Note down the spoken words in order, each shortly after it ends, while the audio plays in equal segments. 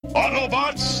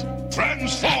Autobots,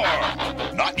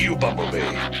 transform! Not you, Bumblebee.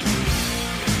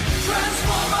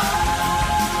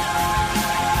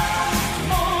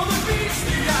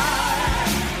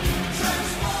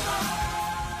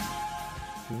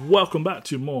 Welcome back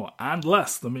to More and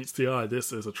Less Than Meets the Eye.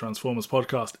 This is a Transformers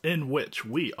podcast in which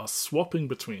we are swapping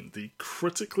between the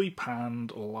critically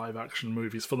panned live-action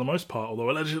movies for the most part, although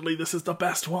allegedly this is the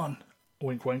best one,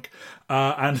 wink wink,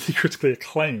 and the critically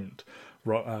acclaimed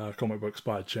comic books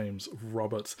by James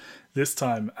Roberts. This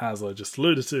time, as I just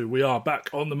alluded to, we are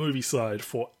back on the movie side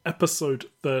for episode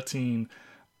 13.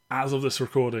 As of this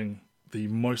recording, the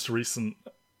most recent,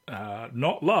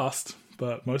 not last,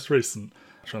 but most recent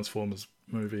Transformers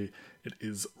movie. It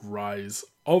is Rise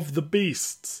of the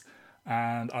Beasts,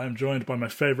 and I am joined by my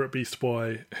favourite Beast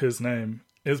Boy. His name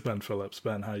is Ben Phillips.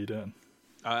 Ben, how you doing?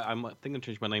 I think I've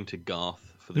changed my name to Garth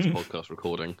for this podcast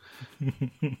recording.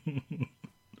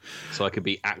 So I could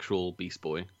be actual Beast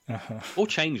Boy. Or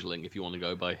Changeling, if you want to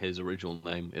go by his original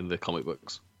name in the comic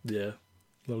books. Yeah,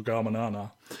 little Garmanana,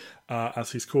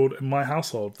 as he's called in my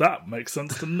household. That makes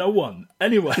sense to no one.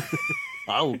 Anyway.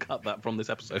 I'll cut that from this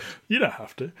episode. You don't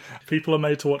have to. People are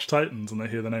made to watch Titans and they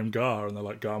hear the name Gar and they're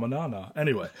like, Garmanana.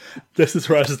 Anyway, this is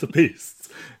Rise of the Beasts.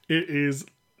 It is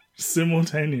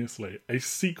simultaneously a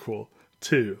sequel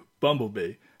to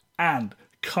Bumblebee and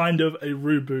kind of a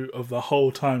reboot of the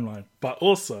whole timeline, but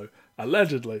also,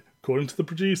 allegedly, according to the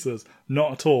producers,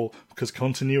 not at all, because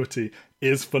continuity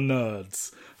is for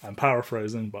nerds. I'm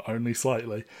paraphrasing, but only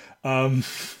slightly.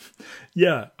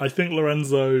 Yeah, I think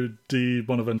Lorenzo di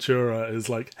Bonaventura is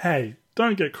like, hey,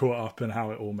 don't get caught up in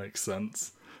how it all makes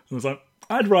sense. And it's like,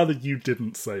 I'd rather you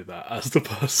didn't say that as the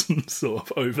person sort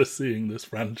of overseeing this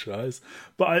franchise.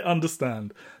 But I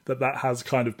understand that that has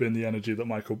kind of been the energy that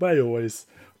Michael Bay always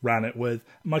ran it with.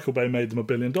 Michael Bay made them $1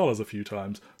 billion a few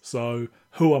times, so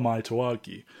who am I to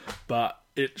argue? But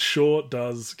it sure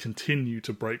does continue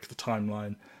to break the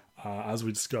timeline, as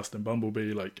we discussed in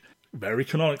Bumblebee. Like, very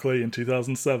canonically, in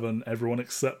 2007, everyone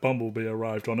except Bumblebee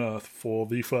arrived on Earth for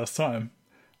the first time,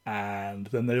 and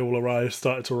then they all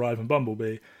started to arrive in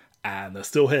Bumblebee, and they're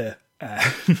still here.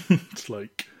 And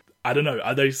like, I don't know,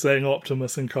 are they saying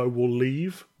Optimus and co will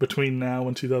leave between now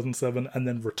and 2007 and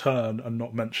then return and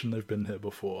not mention they've been here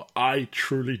before? I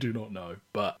truly do not know,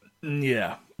 but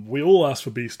yeah. We all asked for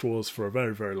Beast Wars for a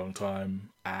very, very long time,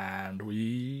 and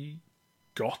we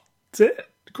got it?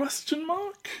 Question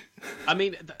mark? I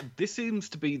mean, this seems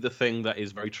to be the thing that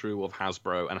is very true of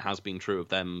Hasbro and has been true of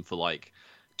them for like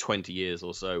 20 years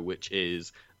or so, which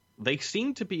is they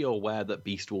seem to be aware that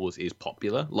Beast Wars is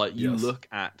popular. Like, you look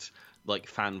at like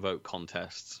fan vote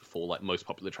contests for like most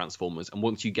popular Transformers, and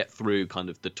once you get through kind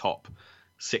of the top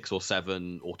 6 or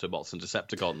 7 Autobots and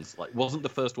Decepticons, like, wasn't the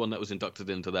first one that was inducted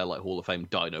into their like Hall of Fame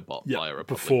Dinobot via a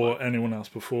before anyone else,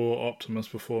 before Optimus,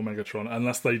 before Megatron,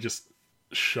 unless they just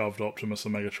shoved Optimus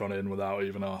and Megatron in without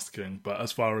even asking. But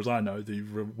as far as I know, the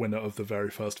winner of the very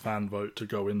first fan vote to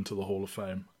go into the Hall of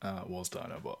Fame was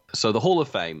Dinobot. So the Hall of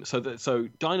Fame, so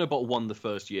Dinobot won the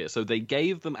first year, so they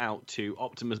gave them out to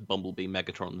Optimus, Bumblebee,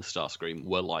 Megatron, and Starscream.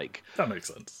 Were like, that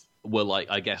makes sense. Were like,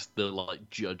 I guess, the like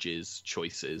judges'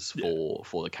 choices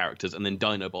for the characters, and then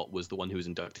Dinobot was the one who was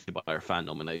inducted by a fan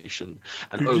nomination.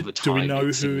 And over time, do we know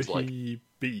who he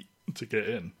beat to get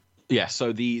in? Yeah,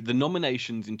 so the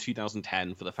nominations in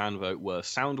 2010 for the fan vote were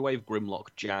Soundwave, Grimlock,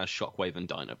 Jazz, Shockwave, and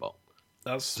Dinobot.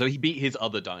 So he beat his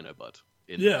other Dinobot.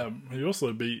 He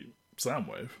also beat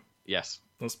Soundwave. Yes.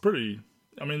 That's pretty...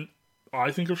 I mean,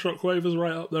 I think of Shockwave as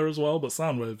right up there as well, but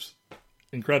Soundwave's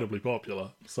incredibly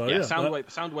popular. So yeah,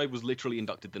 Soundwave was literally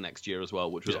inducted the next year as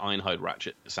well, which was Ironhide,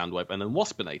 Ratchet, Soundwave, and then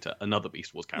Waspinator, another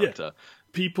Beast Wars character. Yeah.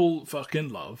 People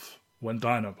fucking love when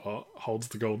Dinobot holds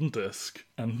the golden disc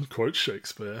and quotes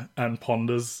Shakespeare and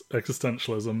ponders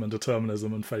existentialism and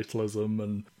determinism and fatalism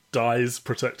and dies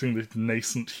protecting the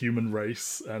nascent human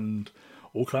race and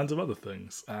all kinds of other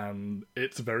things. And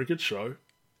it's a very good show.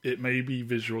 It maybe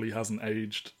visually hasn't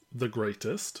aged the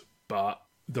greatest, but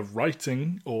the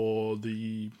writing or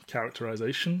the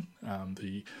characterization,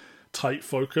 the tight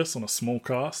focus on a small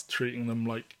cast, treating them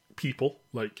like people,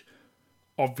 like...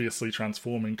 Obviously,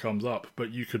 transforming comes up,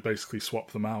 but you could basically swap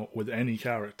them out with any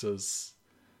characters.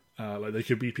 Like, they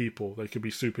could be people, they could be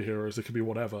superheroes, they could be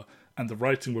whatever, and the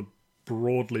writing would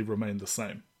broadly remain the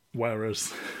same.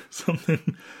 Whereas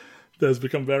something that's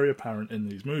become very apparent in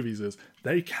these movies is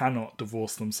they cannot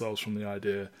divorce themselves from the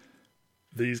idea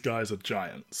these guys are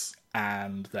giants,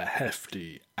 and they're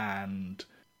hefty, and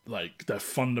like they're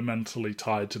fundamentally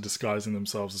tied to disguising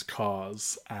themselves as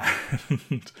cars,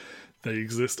 and they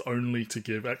exist only to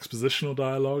give expositional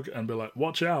dialogue and be like,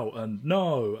 watch out, and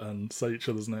no, and say each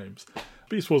other's names.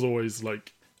 Beast was always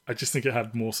like I just think it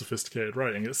had more sophisticated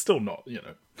writing. It's still not,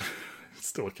 it's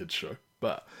still a kid's show,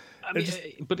 but I mean,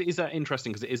 but is that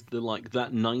interesting? Because it is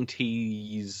that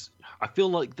 90s. I feel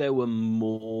like there were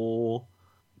more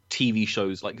TV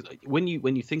shows. Like when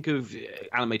you think of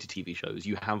animated TV shows,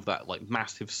 you have that like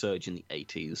massive surge in the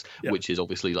 80s, which is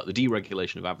obviously like the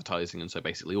deregulation of advertising, and so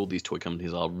basically all these toy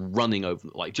companies are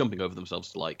jumping over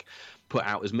themselves to like put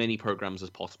out as many programs as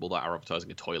possible that are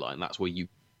advertising a toy line. That's where you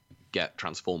get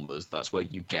Transformers. That's where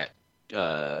you get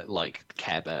like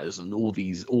Care Bears and all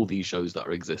these shows that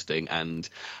are existing, and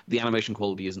the animation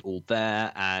quality isn't all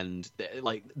there, and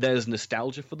like there's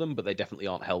nostalgia for them, but they definitely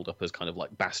aren't held up as kind of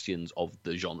like bastions of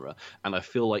the genre. And I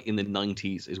feel like in the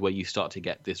 90s is where you start to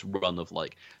get this run of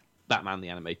like Batman the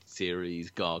Animated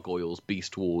Series, Gargoyles,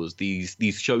 Beast Wars, these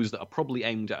shows that are probably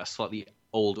aimed at a slightly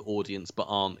older audience but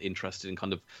aren't interested in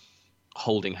kind of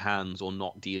holding hands or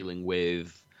not dealing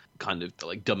with kind of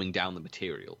like dumbing down the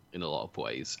material in a lot of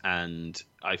ways. And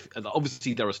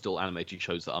obviously there are still animated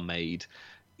shows that are made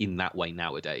in that way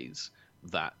nowadays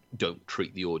that don't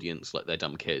treat the audience like they're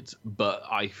dumb kids, but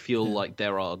I feel like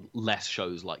there are less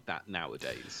shows like that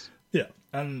nowadays. Yeah,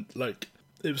 and like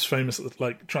it was famous that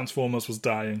like Transformers was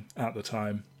dying at the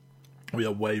time. We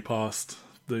are way past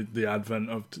the advent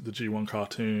of the G1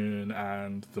 cartoon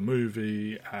and the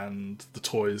movie and the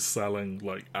toys selling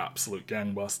like absolute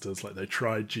gangbusters. Like they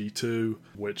tried G2,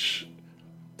 which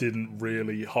didn't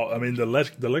really I mean, the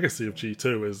legacy of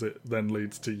G2 is it then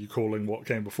leads to you calling what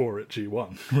came before it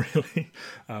G1, really.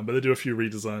 But they do a few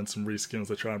redesigns, some reskins,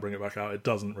 they try and bring it back out. It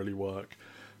doesn't really work.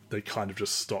 They kind of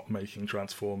just stop making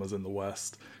Transformers in the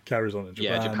West. Carries on in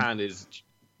Japan. Yeah,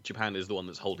 Japan is the one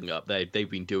that's holding up. They've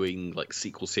been doing like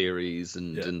sequel series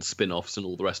and spin-offs and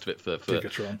all the rest of it for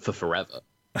forever.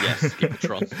 Yes,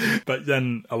 Gigatron. But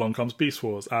then along comes Beast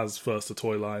Wars as first a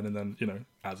toy line, and then,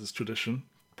 as is tradition,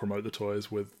 promote the toys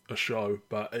with a show.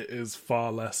 But it is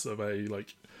far less of a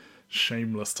like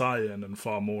shameless tie-in and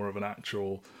far more of an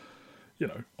actual,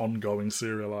 ongoing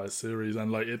serialized series.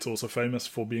 And like it's also famous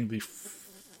for being the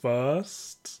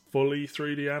first fully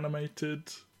 3D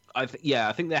animated. I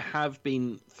think there have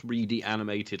been 3D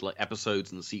animated like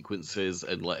episodes and sequences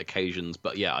and like occasions,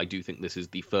 but yeah, I do think this is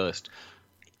the first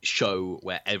show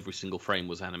where every single frame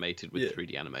was animated with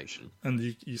 3D animation.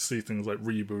 And you see things like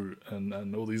Reboot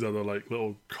and all these other like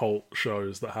little cult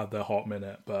shows that had their hot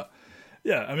minute, but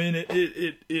yeah, I mean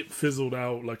it fizzled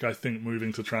out. Like I think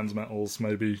moving to Transmetals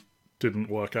maybe didn't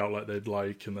work out like they'd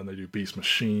like, and then they do Beast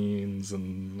Machines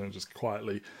and then just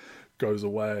quietly goes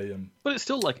away. But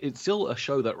it's still a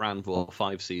show that ran for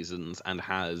 5 seasons and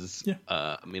has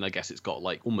I mean, I guess it's got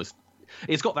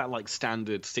that like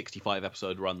standard 65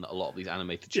 episode run that a lot of these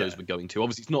animated shows were going to.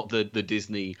 Obviously it's not the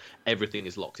Disney everything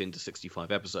is locked into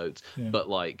 65 episodes, but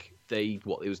like it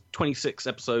was 26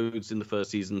 episodes in the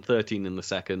first season, 13 in the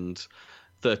second,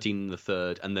 13 in the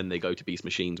third, and then they go to Beast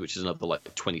Machines, which is another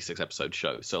like 26 episode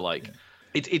show. So like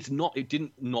it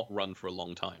didn't not run for a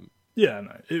long time. Yeah,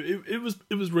 no, it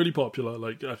was really popular.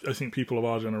 Like I think people of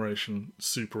our generation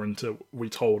super into. We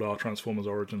told our Transformers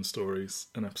origin stories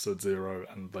in episode 0,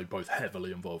 and they both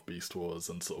heavily involve Beast Wars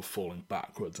and sort of falling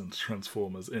backwards into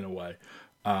Transformers in a way.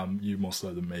 You more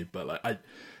so than me, but like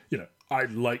I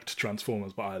liked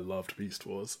Transformers, but I loved Beast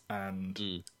Wars,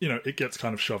 and it gets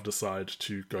kind of shoved aside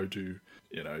to go do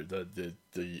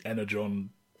the Energon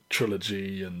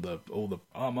trilogy and all the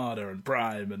Armada and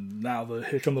Prime, and now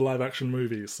here come the live action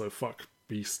movies, so fuck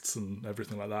Beasts and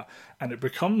everything like that. And it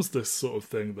becomes this sort of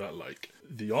thing that like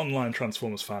the online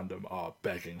Transformers fandom are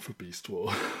begging for Beast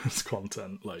Wars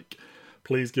content. Like,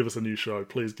 please give us a new show,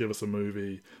 please give us a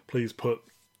movie, please put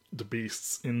the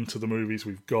Beasts into the movies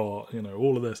we've got,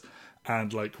 all of this.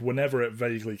 And like whenever it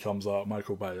vaguely comes up,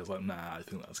 Michael Bay is like, nah, I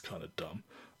think that's kind of dumb,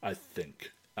 I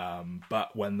think.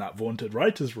 But when that vaunted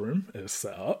writer's room is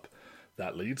set up,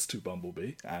 that leads to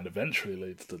Bumblebee, and eventually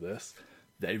leads to this.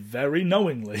 They very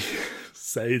knowingly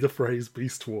say the phrase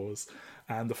Beast Wars,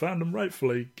 and the fandom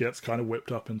rightfully gets kind of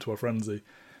whipped up into a frenzy,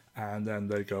 and then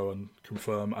they go and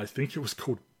confirm, I think it was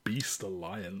called Beast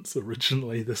Alliance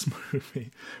originally, this movie,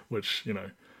 which,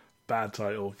 bad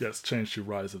title, gets changed to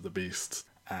Rise of the Beasts.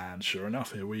 And sure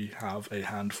enough, here we have a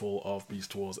handful of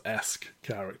Beast Wars-esque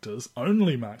characters.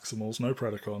 Only Maximals, no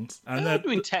Predacons. And they're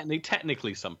doing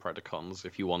technically some Predacons,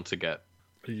 if you want to get...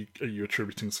 Are you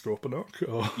attributing Scorponok?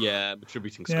 Or... Yeah, I'm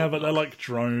attributing Scorponok. Yeah, but they're like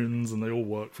drones, and they all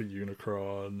work for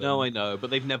Unicron. And... No, I know, but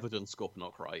they've never done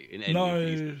Scorponok right in any of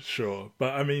these. No, sure.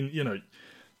 But, I mean,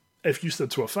 if you said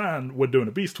to a fan, we're doing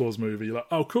a Beast Wars movie, you're like,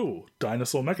 oh, cool,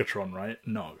 Dinosaur Megatron, right?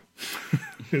 No.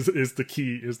 is the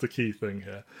key thing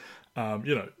here.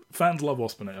 Fans love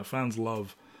Waspinator, fans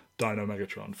love Dino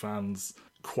Megatron, fans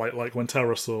quite like when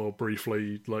Pterosaur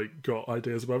briefly like got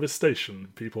ideas above his station.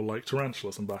 People like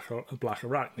Tarantulas and Black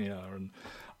Arachnia, and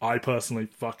I personally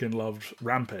fucking loved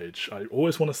Rampage. I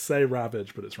always want to say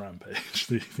Ravage, but it's Rampage,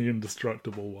 the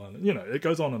indestructible one. You know, it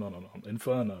goes on and on and on.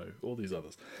 Inferno, all these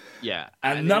others. Yeah,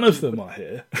 and none of them are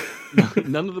here.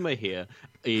 None of them are here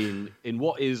in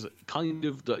what is kind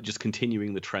of just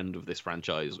continuing the trend of this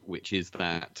franchise, which is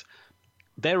that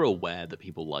they're aware that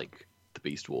people like the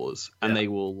Beast Wars, and they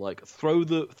will like throw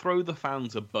the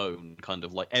fans a bone kind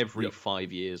of like every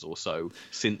 5 years or so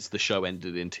since the show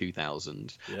ended in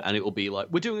 2000, and it will be like,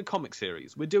 we're doing a comic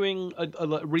series, we're doing a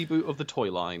reboot of the toy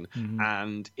line,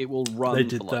 and it will run. They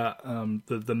did that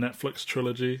the Netflix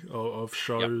trilogy of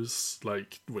shows,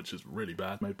 like, which is really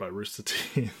bad, made by Rooster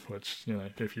Teeth, which, you know,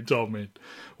 if you told me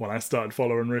when I started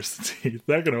following Rooster Teeth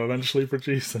they're going to eventually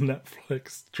produce a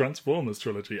Netflix Transformers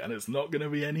trilogy and it's not going to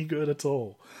be any good at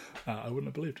all, I wouldn't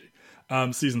have believed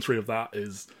you. Season 3 of that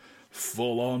is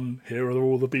full on. Here are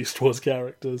all the Beast Wars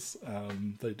characters.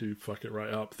 They do fuck it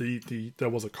right up. There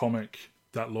was a comic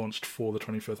that launched for the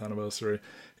 25th anniversary.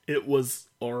 It was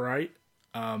alright.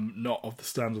 Not of the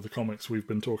standard of the comics we've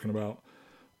been talking about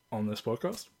on this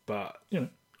podcast, but, you know,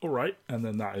 alright. And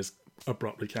then that is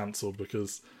abruptly cancelled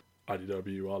because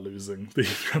IDW are losing the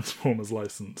Transformers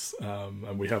license,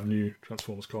 and we have new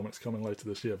Transformers comics coming later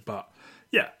this year. But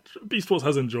yeah, Beast Wars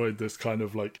has enjoyed this kind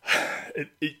of like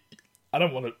I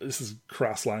don't want to, this is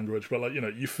crass language, but like, you know,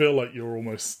 you feel like you're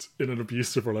almost in an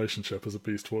abusive relationship as a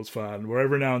Beast Wars fan, where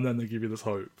every now and then they give you this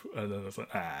hope, and then it's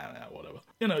like, whatever.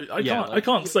 You know, I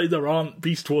can't say there aren't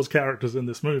Beast Wars characters in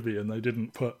this movie, and they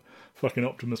didn't put fucking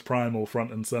Optimus Primal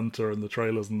front and center in the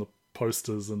trailers and the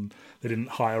posters, and they didn't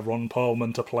hire Ron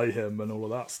Perlman to play him and all of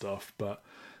that stuff, but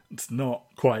it's not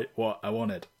quite what I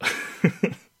wanted.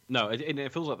 No,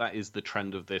 it feels like that is the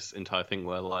trend of this entire thing,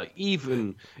 where like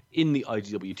even in the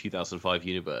IDW 2005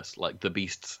 universe, like the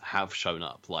Beasts have shown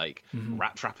up. Like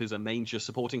Rat Trap is a major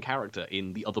supporting character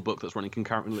in the other book that's running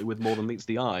concurrently with More Than Meets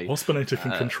the Eye. Waspinator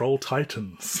can control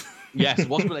Titans. Yes,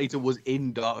 Waspinator was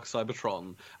in Dark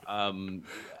Cybertron.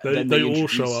 They all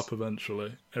show up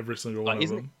eventually, every single one of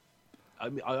them.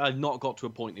 I've not got to a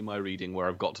point in my reading where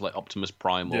I've got to like Optimus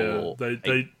Primal. Yeah,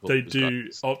 they do.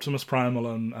 Optimus Primal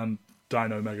and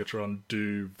Dino Megatron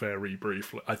do very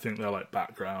briefly. I think they're like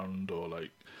background or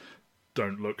like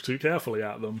don't look too carefully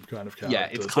at them kind of characters. Yeah,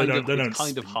 it's kind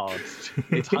of hard.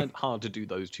 It's hard to do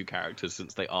those two characters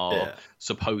since they are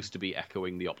supposed to be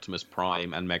echoing the Optimus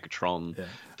Prime and Megatron. Yeah.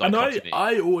 And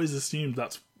I always assumed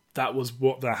that was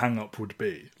what their hang-up would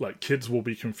be. Like, kids will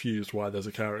be confused why there's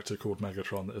a character called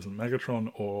Megatron that isn't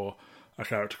Megatron, or a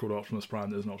character called Optimus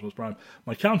Prime that isn't Optimus Prime.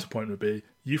 My counterpoint would be,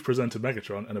 you've presented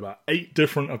Megatron in about 8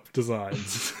 different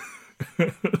designs.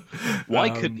 Why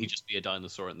couldn't he just be a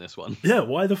dinosaur in this one? Yeah,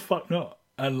 why the fuck not?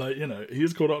 And, like, you know,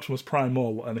 he's called Optimus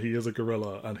Primal, and he is a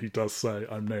gorilla, and he does say,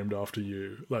 I'm named after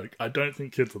you. Like, I don't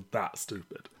think kids are that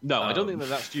stupid. No, I don't think they're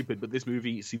that stupid, but this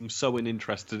movie seems so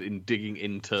uninterested in digging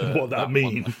into what that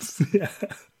means. Yeah.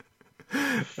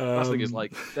 That's the thing is,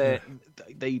 like,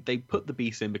 they put the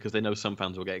Beast in because they know some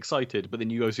fans will get excited, but then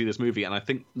you go see this movie, and I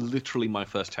think literally my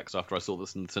first text after I saw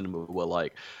this in the cinema were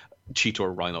like, Cheetor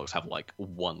and Rhinox have like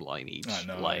one line each. I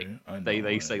know,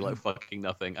 they say like fucking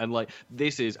nothing, and like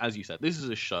this is, as you said, this is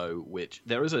a show which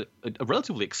there is a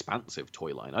relatively expansive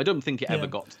toy line. I don't think it ever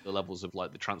got to the levels of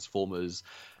like the Transformers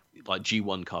like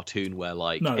G1 cartoon where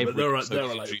like every episode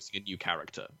is introducing a new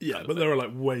character. Yeah, but there are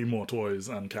like way more toys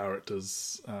and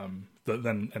characters that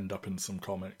then end up in some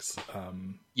comics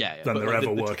than there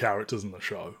ever were characters in the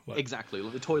show. Like, exactly.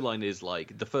 Like, the toy line is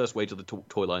like, the first wave of the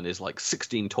toy line is like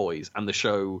 16 toys, and the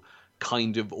show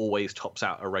kind of always tops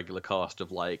out a regular cast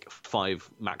of like 5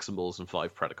 Maximals and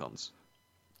 5 Predacons.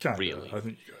 Kinda. Really, I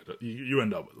think you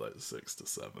end up with like 6 to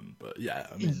 7, but yeah,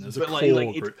 I mean, there's a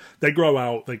core group. They grow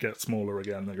out, they get smaller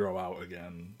again, they grow out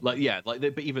again. But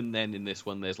even then in this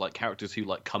one, there's like characters who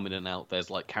like come in and out. There's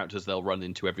like characters they'll run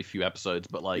into every few episodes,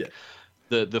 but like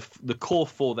the core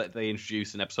 4 that they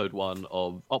introduce in episode 1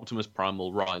 of Optimus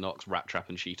Primal, Rhinox, Rat Trap,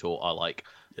 and Cheetor are like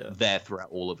there throughout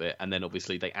all of it, and then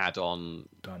obviously they add on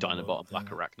Dinobot and Black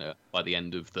Arachnia by the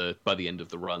end of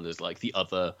the run. There's like the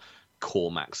other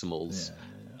core Maximals.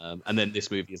 And then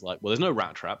this movie is like, well, there's no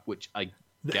Rat Trap, which I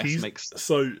guess makes sense.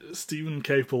 So Stephen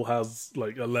Capel has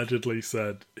like allegedly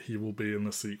said he will be in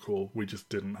the sequel. We just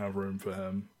didn't have room for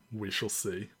him. We shall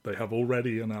see. They have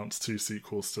already announced 2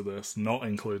 sequels to this, not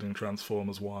including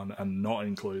Transformers 1 and not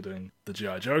including the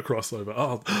G.I. Joe crossover.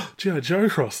 Oh, G.I. Joe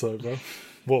crossover.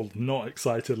 We'll not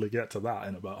excitedly get to that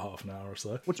in about half an hour or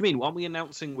so. What do you mean? Aren't we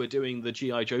announcing we're doing the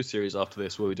G.I. Joe series after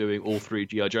this, where we're doing all 3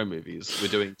 G.I. Joe movies? We're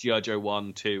doing G.I. Joe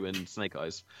 1, 2, and Snake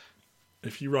Eyes.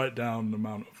 If you write down the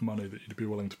amount of money that you'd be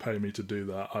willing to pay me to do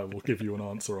that, I will give you an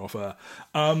answer off air.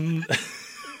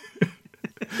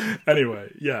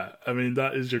 Anyway, yeah, I mean,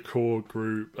 that is your core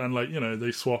group. And, like, you know,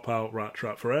 they swap out Rat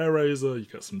Trap for Air Razor. You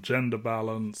get some gender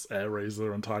balance. Air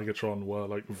Razor and Tigatron were,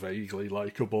 like, vaguely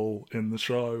likable in the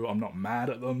show. I'm not mad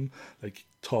at them. They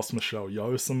toss Michelle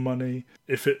Yeoh some money.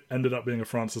 If it ended up being a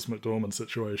Frances McDormand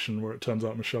situation where it turns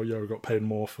out Michelle Yeoh got paid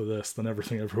more for this than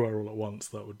Everything Everywhere All at Once,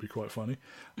 that would be quite funny.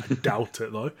 I doubt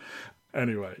it, though.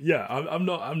 Anyway, yeah, I'm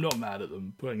not mad at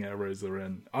them putting Air Razor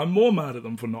in. I'm more mad at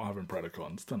them for not having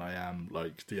Predacons than I am,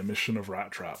 like, the omission of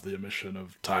Rat Trap, the omission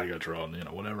of Tigatron, you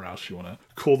know, whatever else you want to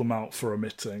call them out for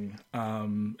omitting.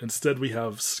 Instead, we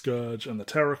have Scourge and the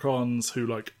Terracons, who,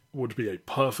 like, would be a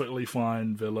perfectly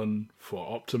fine villain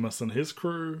for Optimus and his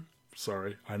crew.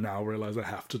 Sorry, I now realise I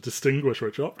have to distinguish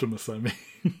which Optimus I mean.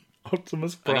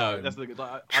 Optimus Prime. I know, that's the,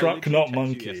 like, Truck, not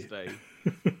monkey.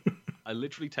 I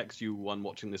literally texted you one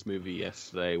watching this movie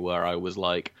yesterday where I was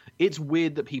like, it's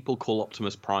weird that people call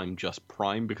Optimus Prime just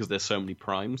Prime because there's so many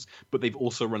Primes, but they've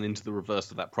also run into the reverse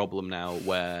of that problem now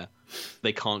where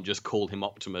they can't just call him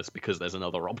Optimus because there's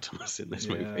another Optimus in this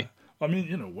movie. I mean,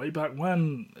 you know, way back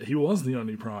when, he was the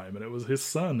only Prime, and it was his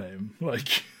surname.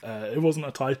 Like, it wasn't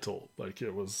a title. Like,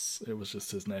 it was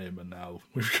just his name, and now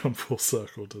we've come full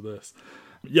circle to this.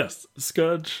 Yes,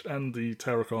 Scourge and the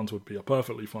Terracons would be a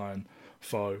perfectly fine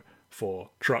foe for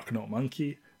Truck Not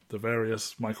Monkey. The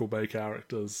various Michael Bay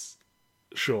characters,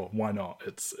 sure, why not?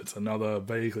 It's another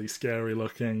vaguely scary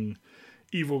looking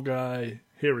evil guy.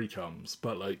 Here he comes.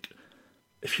 But, like,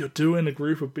 if you're doing a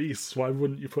group of beasts, why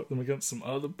wouldn't you put them against some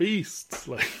other beasts?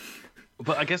 Like,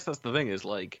 but I guess that's the thing, is,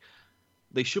 like,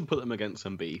 they should put them against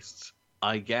some beasts.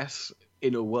 I guess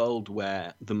in a world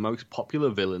where the most popular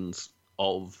villains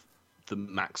of the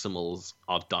Maximals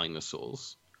are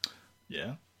dinosaurs.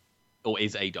 Yeah. Or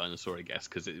is a dinosaur, I guess,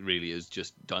 because it really is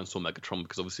just Dinosaur Megatron,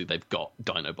 because obviously they've got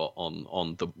Dinobot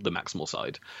on the Maximal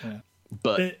side. Yeah.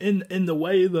 But in the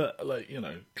way that, like, you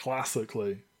know,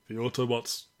 classically, the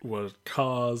Autobots were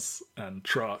cars and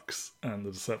trucks, and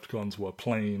the Decepticons were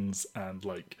planes and,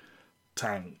 like,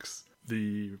 tanks.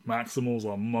 The Maximals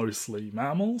are mostly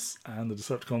mammals, and the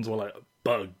Decepticons were, like,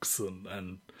 bugs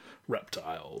and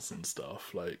reptiles and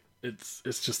stuff. Like, it's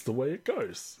just the way it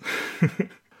goes.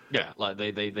 yeah, like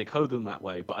they code them that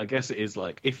way, but I guess it is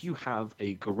like, if you have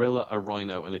a gorilla, a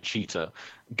rhino, and a cheetah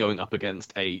going up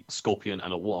against a scorpion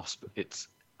and a wasp,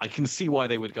 I can see why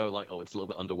they would go like, oh, it's a little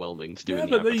bit underwhelming to do in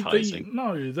the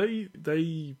advertising.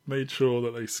 They made sure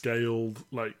that they scaled,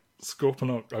 like,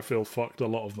 Scorponok, I feel, fucked a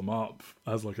lot of them up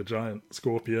as, like, a giant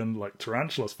scorpion. Like,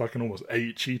 Tarantulas fucking almost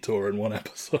ate Cheetor in one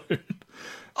episode.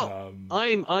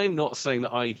 I'm not saying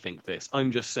that I think this.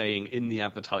 I'm just saying in the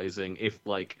advertising, if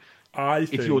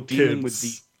you're dealing with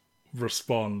the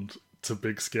respond to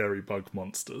big scary bug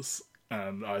monsters,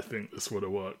 and I think this would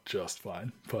have worked just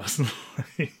fine, personally.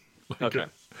 Okay.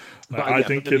 I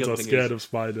think kids are scared of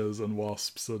spiders and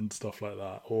wasps and stuff like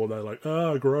that, or they're like,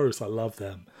 oh, gross, I love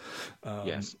them.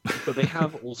 Yes, but they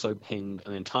have also pinned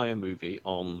an entire movie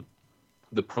on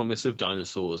the promise of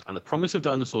dinosaurs, and the promise of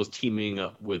dinosaurs teaming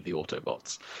up with the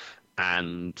Autobots.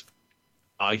 And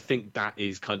I think that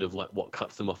is kind of like what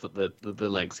cuts them off at the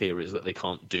legs here, is that they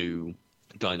can't do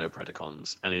Dino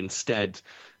Predacons. And instead,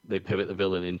 they pivot the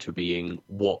villain into being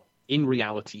what in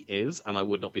reality is, and I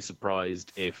would not be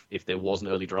surprised if there was an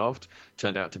early draft,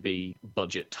 turned out to be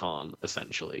Budget Tarn,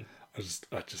 essentially. I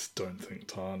just don't think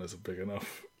Tarn is a big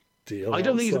enough deal. I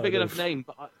don't think he's a big enough name,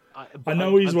 but I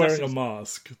know he's wearing a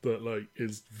mask that, like,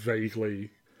 is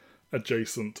vaguely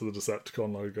adjacent to the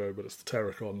Decepticon logo, but it's the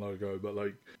Terracon logo. But,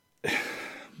 like,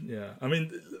 yeah, I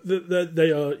mean,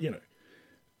 they are, you know,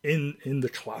 in the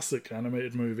classic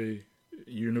animated movie,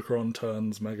 Unicron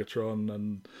turns Megatron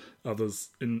and others.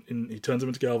 He turns him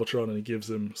into Galvatron, and he gives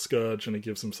him Scourge, and he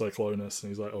gives him Cyclonus,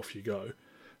 and he's like, off you go.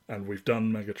 And we've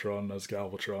done Megatron as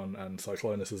Galvatron, and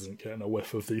Cyclonus isn't getting a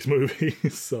whiff of these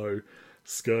movies, so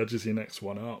Scourge is your next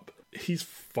one up. He's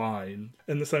fine.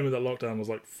 In the same way that Lockdown was,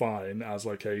 like, fine as,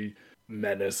 like, a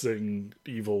menacing,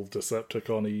 evil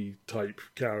Decepticon-y type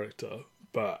character.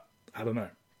 But, I don't know.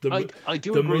 I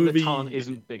do agree that Tarn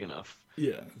isn't big enough.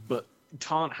 Yeah. But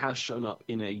Tarn has shown up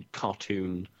in a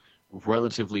cartoon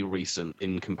relatively recent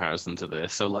in comparison to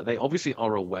this. So, like, they obviously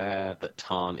are aware that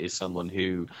Tarn is someone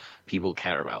who people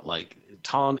care about. Like,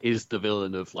 Tarn is the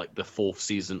villain of, like, the 4th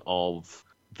season of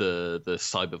the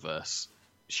Cyberverse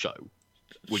show,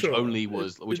 which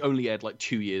only aired, like,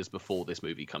 2 years before this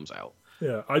movie comes out.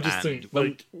 Yeah, I just think,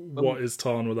 like, what is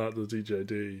Tarn without the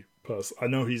DJD person? I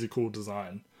know he's a cool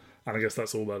design, and I guess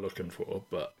that's all they're looking for,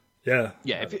 but Yeah.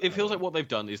 Yeah, it feels like what they've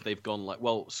done is they've gone like,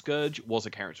 well, Scourge was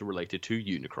a character related to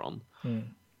Unicron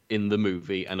in the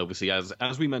movie, and obviously,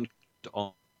 as we mentioned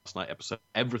on last night episode,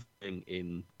 everything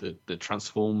in the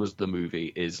Transformers the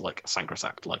movie is like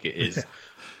sacrosanct. Like it is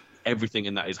everything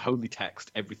in that is holy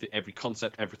text. Every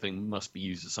concept, everything must be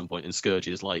used at some point. And Scourge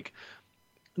is like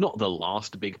not the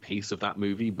last big piece of that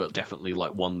movie, but definitely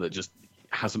like one that just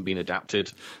hasn't been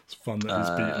adapted. It's fun that he's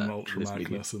beaten Ultra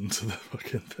Magnus into the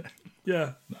fucking thing.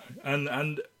 Yeah, no.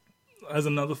 And as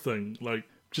another thing, like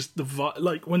just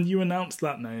like when you announce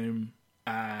that name,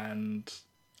 and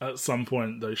at some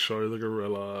point they show the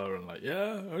gorilla, and like,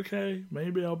 yeah, okay,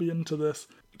 maybe I'll be into this.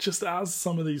 Just as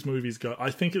some of these movies go, I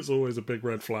think it's always a big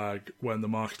red flag when the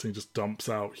marketing just dumps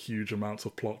out huge amounts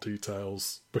of plot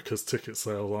details because ticket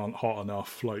sales aren't hot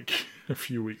enough, like a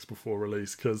few weeks before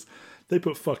release, because they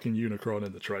put fucking Unicron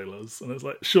in the trailers, and it's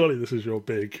like, surely this is your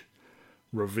big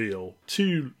reveal.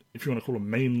 2, if you want to call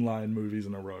them mainline movies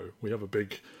in a row, we have a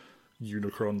big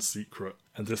Unicron secret,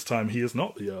 and this time he is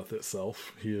not the Earth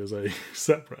itself, he is a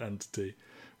separate entity,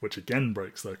 which again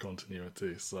breaks their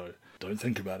continuity, so don't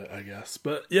think about it, I guess.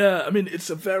 But yeah, I mean,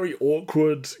 it's a very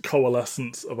awkward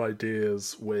coalescence of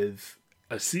ideas with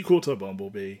a sequel to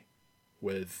Bumblebee,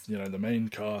 with, you know, the main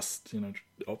cast, you know,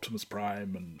 Optimus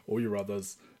Prime and all your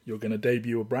others. You're going to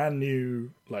debut a brand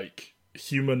new, like,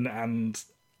 human and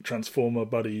Transformer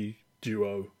buddy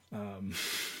duo,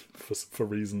 for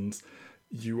reasons.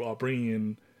 You are bringing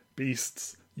in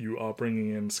Beasts, you are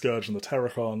bringing in Scourge and the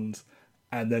Terracons,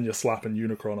 and then you're slapping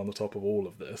Unicron on the top of all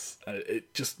of this.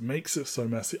 It just makes it so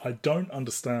messy. I don't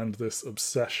understand this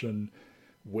obsession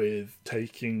with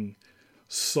taking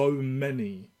so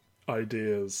many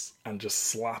ideas and just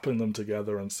slapping them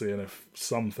together and seeing if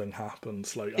something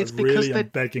happens. Like, I really am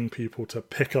begging people to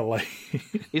pick a lane.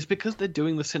 It's because they're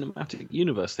doing the cinematic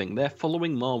universe thing. They're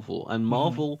following Marvel, and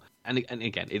Marvel, and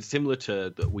again, it's similar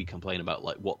to that we complain about,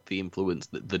 like, what the influence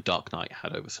that the Dark Knight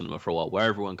had over cinema for a while, where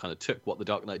everyone kind of took what the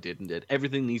Dark Knight did and did.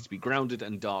 Everything needs to be grounded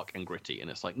and dark and gritty, and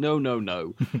it's like, no.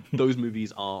 Those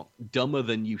movies are dumber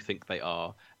than you think they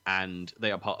are, and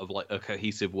they are part of like a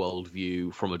cohesive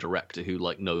worldview from a director who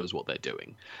like knows what they're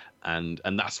doing, and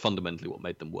that's fundamentally what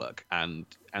made them work. And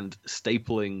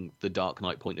stapling the Dark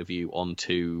Knight point of view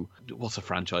onto what's a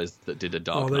franchise that did a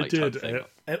Dark Knight type thing?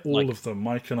 All of them.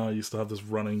 Mike and I used to have this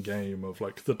running game of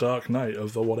like the Dark Knight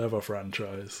of the whatever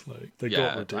franchise. Like they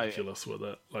got ridiculous with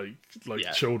it.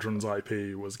 Like children's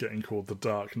IP was getting called the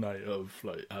Dark Knight of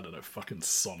like, I don't know, fucking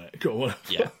Sonic or whatever.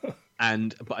 Yeah.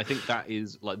 But I think that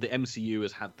is like the MCU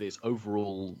has had this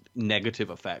overall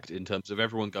negative effect in terms of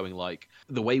everyone going like,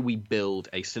 the way we build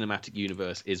a cinematic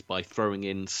universe is by throwing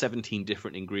in 17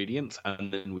 different ingredients,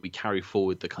 and then we carry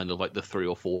forward the kind of like the 3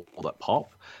 or 4 that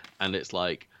pop, and it's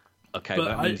like, okay, but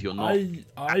that means you're not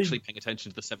actually paying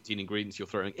attention to the 17 ingredients you're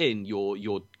throwing in.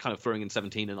 You're kind of throwing in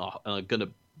 17 and are going to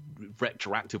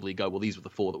retroactively go, well, these were the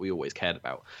 4 that we always cared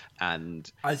about.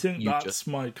 And I think that's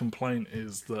my complaint,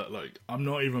 is that like, I'm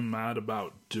not even mad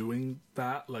about doing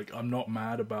that. Like, I'm not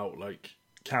mad about like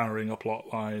carrying a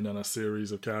plot line and a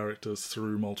series of characters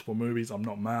through multiple movies. I'm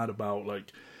not mad about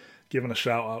like giving a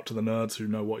shout out to the nerds who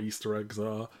know what Easter eggs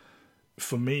are.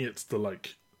 For me, it's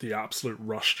the absolute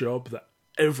rush job that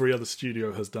every other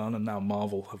studio has done, and now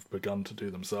Marvel have begun to do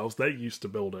themselves. They used to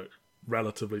build it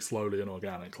relatively slowly and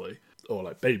organically, or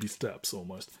like baby steps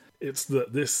almost. It's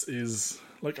that this is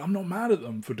like, I'm not mad at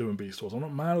them for doing Beast Wars. I'm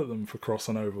not mad at them for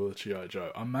crossing over with G.I.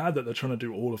 Joe. I'm mad that they're trying to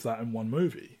do all of that in one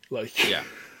movie. Like, yeah.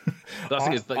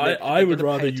 I would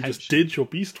rather you just did your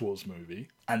Beast Wars movie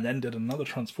and then did another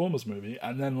Transformers movie,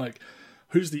 and then like,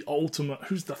 who's the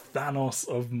Thanos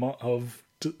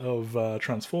of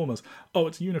Transformers? Oh,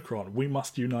 it's Unicron. We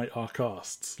must unite our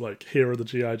casts. Like, here are the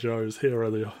G.I. Joes, here are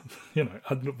the, you know,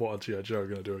 what are G.I. Joe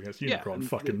going to do against Unicron?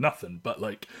 Fucking nothing, but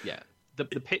like... Yeah. The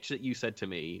pitch that you said to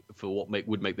me for what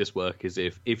would make this work is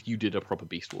if you did a proper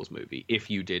Beast Wars movie,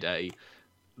 if you did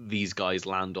these guys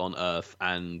land on Earth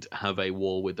and have a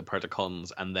war with the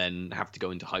Predacons and then have to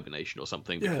go into hibernation or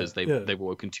something because they were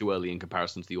woken too early in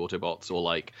comparison to the Autobots, or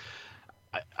like...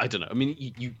 I don't know. I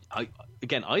mean, I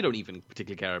don't even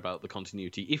particularly care about the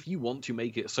continuity. If you want to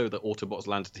make it so that Autobots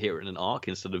landed here in an arc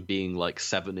instead of being like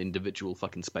 7 individual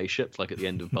fucking spaceships, like at the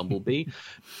end of Bumblebee,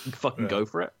 fucking go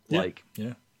for it.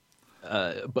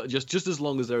 But just as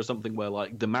long as there is something where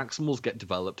like the Maximals get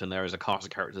developed and there is a cast of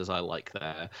characters I like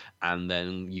there, and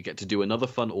then you get to do another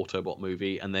fun Autobot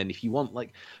movie, and then if you want,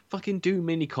 like, fucking do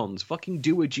minicons, fucking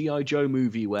do a G.I. Joe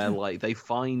movie where like they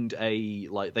find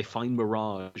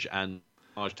Mirage and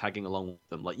tagging along with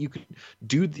them. Like, you could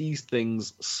do these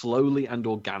things slowly and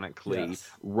organically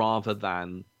rather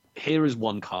than here is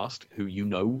one cast who you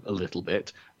know a little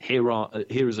bit. Here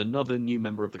is another new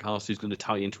member of the cast who's going to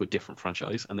tie into a different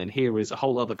franchise, and then here is a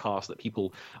whole other cast that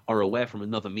people are aware from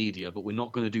another media, but we're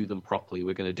not going to do them properly.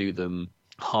 We're going to do them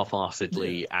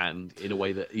half-assedly and in a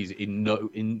way that is in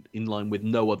line with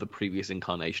no other previous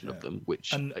incarnation of them,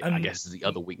 which I guess is the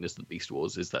other weakness of Beast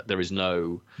Wars, is that there is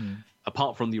no,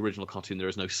 apart from the original cartoon, there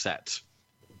is no set,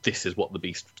 this is what the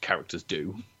Beast characters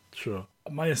do. Sure.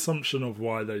 My assumption of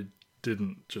why they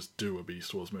didn't just do a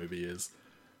Beast Wars movie is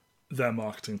their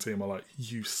marketing team are like,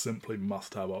 you simply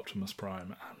must have Optimus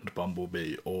Prime and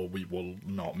Bumblebee or we will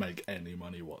not make any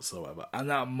money whatsoever. And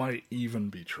that might even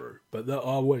be true, but there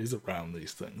are ways around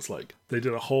these things. Like, they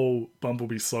did a whole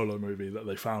Bumblebee solo movie that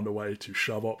they found a way to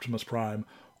shove Optimus Prime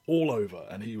all over,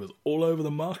 and he was all over the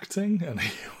marketing, and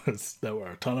there were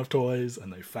a ton of toys,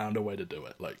 and they found a way to do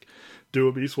it. Like, do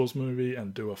a Beast Wars movie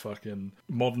and do a fucking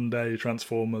modern day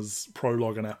Transformers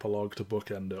prologue and epilogue to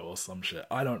bookend it or some shit.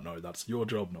 I don't know, that's your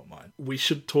job, not mine. We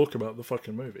should talk about the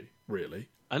fucking movie, really.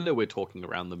 I know we're talking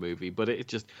around the movie, but it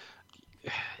just,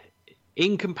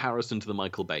 in comparison to the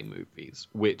Michael Bay movies,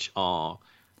 which are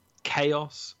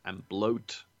chaos and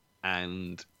bloat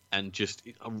and just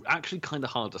actually kind of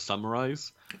hard to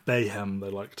summarize. Bayhem, they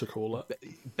like to call it.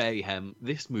 Bayhem.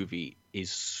 This movie is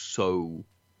so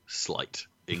slight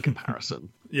in comparison.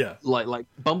 Yeah. Like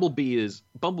Bumblebee is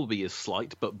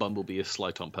slight, but Bumblebee is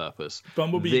slight on purpose.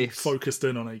 Bumblebee focused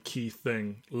in on a key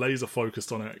thing, laser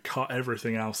focused on it, cut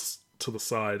everything else to the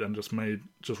side and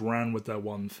just ran with their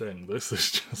one thing. This is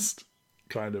just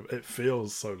kind of, it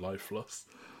feels so lifeless.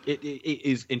 It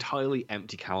is entirely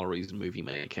empty calories in movie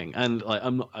making, and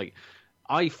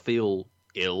I feel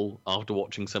ill after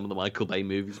watching some of the Michael Bay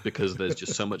movies because there's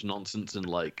just so much nonsense and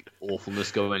like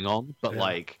awfulness going on. But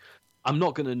like, I'm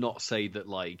not gonna not say that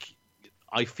like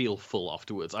I feel full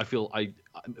afterwards. I'm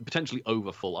potentially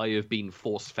overfull. I have been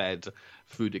force fed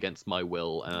food against my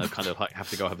will, and I kind of like have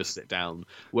to go have a sit down.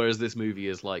 Whereas this movie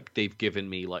is like they've given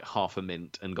me like half a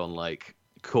mint and gone like,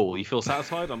 cool, you feel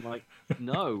satisfied? I'm like,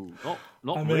 no,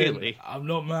 not really. I'm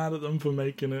not mad at them for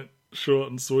making it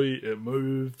short and sweet. It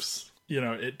moves. You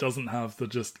know, it doesn't have the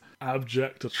just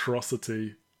abject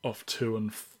atrocity of 2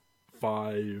 and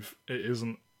 5. It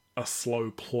isn't a slow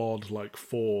plod like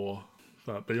 4.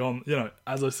 But beyond, you know,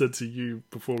 as I said to you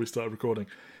before we started recording,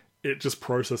 it just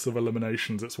process of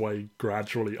eliminations its way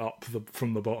gradually up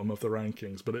from the bottom of the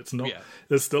rankings. But it's not. Yeah.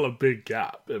 There's still a big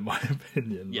gap, in my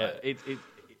opinion. Yeah,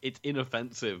 it's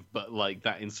inoffensive, but like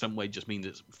that in some way just means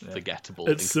it's forgettable.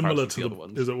 It's similar to the other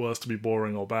ones. Is it worse to be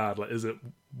boring or bad? Like, is it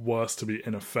worse to be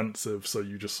inoffensive, so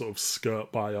you just sort of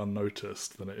skirt by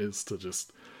unnoticed, than it is to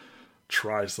just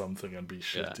try something and be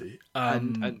shitty?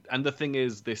 And the thing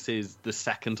is, this is the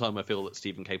second time I feel that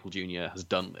Stephen Caple Jr. has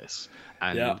done this,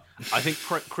 and I think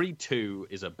Creed 2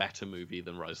 is a better movie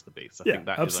than Rise of the Beasts. I think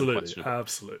that is unquestionable.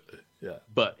 Absolutely, yeah.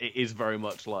 But it is very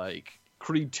much like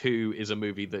Creed 2 is a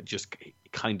movie that just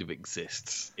kind of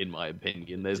exists, in my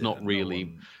opinion. There's not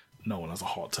really... No one has a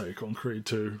hot take on Creed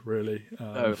 2, really.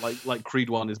 No, like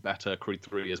Creed 1 is better, Creed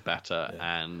 3 is better,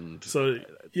 and... So,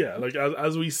 yeah, like,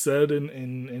 as we said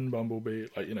in Bumblebee,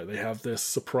 like, you know, they have this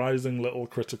surprising little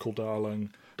critical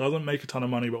darling. Doesn't make a ton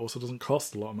of money, but also doesn't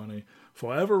cost a lot of money.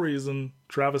 For whatever reason,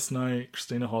 Travis Knight,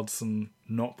 Christina Hodson,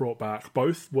 not brought back.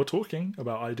 Both were talking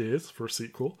about ideas for a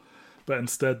sequel, but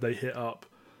instead they hit up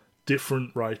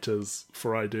different writers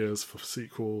for ideas for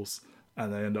sequels,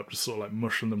 and they end up just sort of like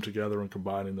mushing them together and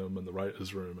combining them in the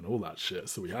writer's room and all that shit.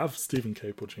 So we have Stephen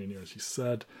Caple Jr., as you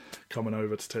said, coming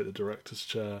over to take the director's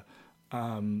chair.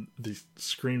 The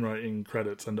screenwriting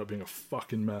credits end up being a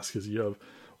fucking mess because you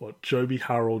have Joby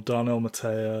Harold, Darnell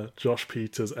Matea, Josh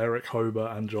Peters, Eric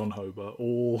Hober, and John Hober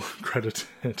all credited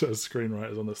as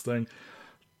screenwriters on this thing.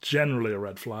 Generally a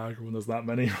red flag when there's that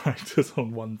many writers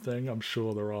on one thing. I'm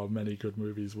sure there are many good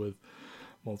movies with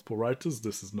multiple writers.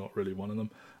 This is not really one of them.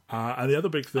 And the other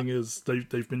big thing is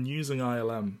they've been using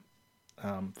ILM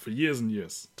for years and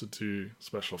years to do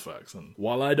special effects. And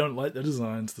while I don't like the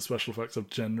designs, the special effects have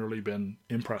generally been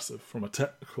impressive from a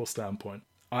technical standpoint.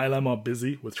 ILM are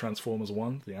busy with Transformers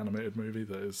 1, the animated movie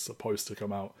that is supposed to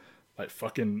come out like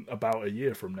fucking about a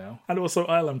year from now. And also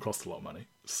ILM costs a lot of money.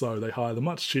 So they hire the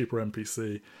much cheaper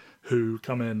NPC who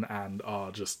come in and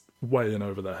are just way in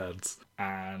over their heads.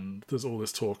 And there's all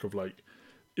this talk of like,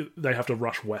 they have to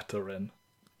rush Weta in.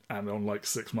 And on like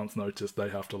 6 months notice, they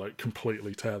have to like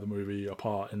completely tear the movie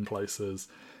apart in places.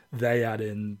 They add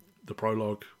in the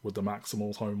prologue with the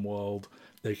Maximals home world.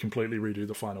 They completely redo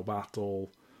the final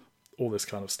battle. All this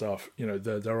kind of stuff. You know,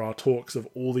 there are talks of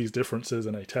all these differences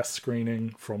in a test screening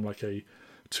from like a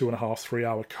 2.5-3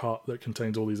 hour cut that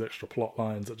contains all these extra plot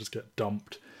lines that just get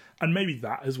dumped. And maybe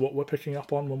that is what we're picking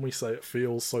up on when we say it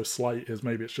feels so slight, is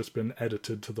maybe it's just been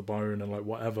edited to the bone, and like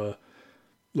whatever,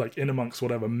 like in amongst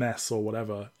whatever mess or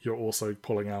whatever, you're also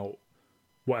pulling out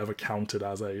whatever counted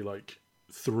as a like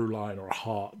through line or a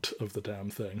heart of the damn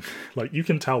thing. Like you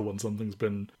can tell when something's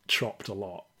been chopped a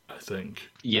lot, I think.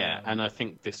 Yeah, and I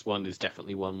think this one is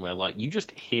definitely one where like you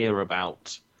just hear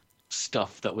about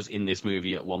stuff that was in this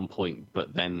movie at one point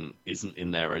but then isn't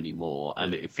in there anymore,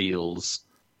 and it feels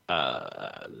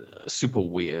super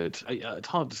weird. It's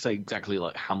hard to say exactly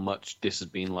like how much this has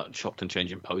been like chopped and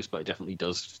changed in post, but it definitely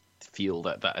does feel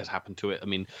that has happened to it. I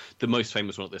mean, the most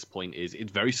famous one at this point is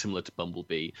it's very similar to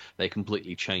Bumblebee. They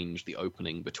completely changed the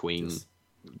opening between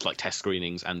like test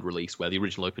screenings and release, where the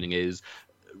original opening is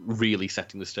really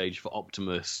setting the stage for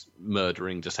Optimus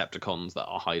murdering Decepticons that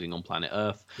are hiding on planet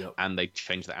Earth. Yep. And they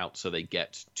change that out so they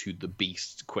get to the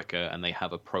Beast quicker, and they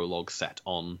have a prologue set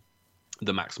on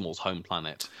the Maximals' home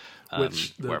planet,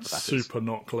 which they're super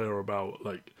not clear about.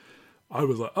 Like, I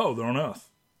was like, oh, they're on Earth.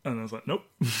 And I was like, nope,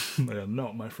 they are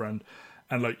not, my friend.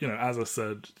 And like, you know, as I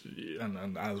said,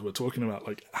 and as we're talking about,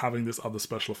 like having this other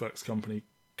special effects company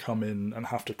come in and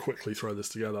have to quickly throw this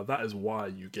together, that is why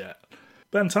you get...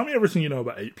 Ben, tell me everything you know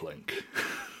about Ape Link.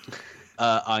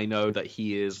 I know that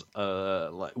he is,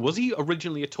 like, was he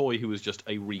originally a toy who was just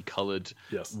a recolored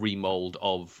remold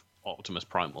of Optimus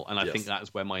Primal? And I think that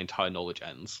is where my entire knowledge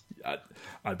ends.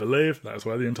 I believe that is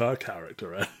where the entire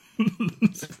character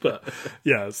ends. But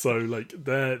yeah, so like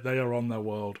they are on their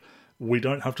world. We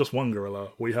don't have just one gorilla,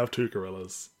 we have two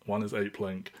gorillas. One is Ape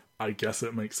Link. I guess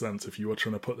it makes sense if you were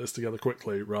trying to put this together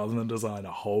quickly, rather than design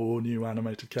a whole new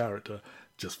animated character,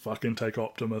 just fucking take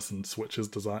Optimus and switch his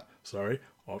design.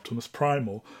 Optimus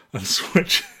Primal, and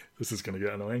switch. This is going to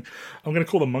get annoying. I'm going to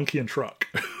call them Monkey and Truck,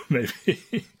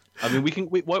 maybe. I mean,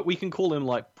 we can call him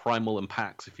like Primal and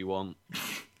Pax if you want.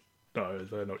 No,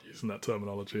 they're not using that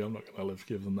terminology. I'm not going to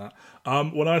give them that.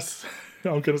 I'm going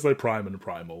to say Prime and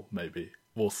Primal, maybe.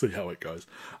 We'll see how it goes.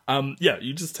 Yeah,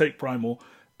 you just take Primal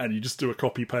and you just do a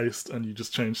copy paste and you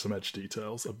just change some edge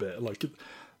details a bit. Like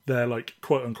their like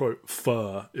quote unquote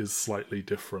fur is slightly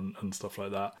different and stuff like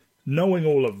that. Knowing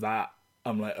all of that,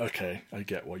 I'm like, okay, I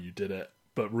get why you did it.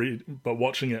 But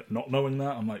watching it, not knowing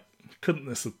that, I'm like, couldn't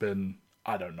this have been,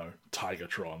 I don't know,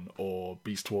 Tigatron or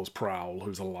Beast Wars Prowl,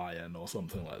 who's a lion or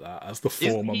something like that, as the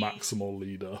former Maximal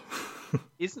leader?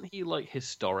 Isn't he like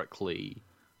historically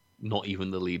not even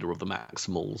the leader of the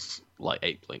Maximals, like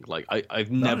Ape Link? Like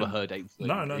I've never heard Ape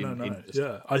Link. No.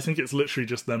 Yeah, I think it's literally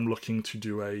just them looking to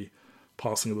do a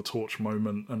passing of the torch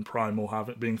moment, and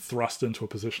Primal being thrust into a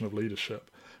position of leadership,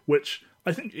 which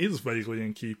I think is vaguely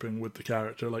in keeping with the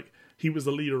character. Like, he was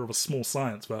the leader of a small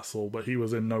science vessel, but he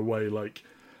was in no way like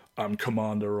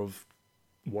commander of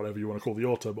whatever you want to call the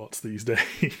Autobots these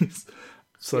days.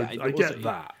 So yeah, I get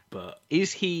that, but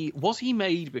was he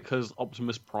made because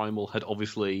Optimus Primal had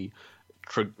obviously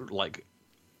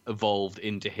evolved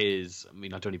into his? I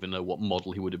mean, I don't even know what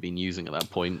model he would have been using at that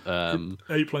point.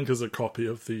 Ape Link is a copy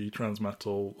of the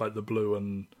Transmetal, like the blue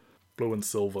and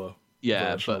silver.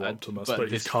 Yeah, version of Optimus,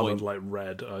 but he's coloured like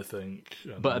red, I think.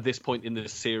 But at this point in the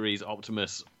series,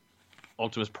 Optimus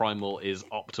Primal is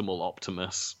Optimal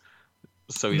Optimus.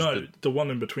 So he's the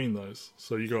one in between those.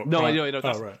 So you got I know.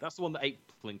 Right. That's the one that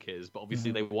Ape Link is, but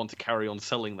obviously they want to carry on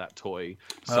selling that toy.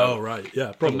 So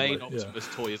yeah, probably. The main Optimus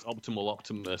toy is Optimal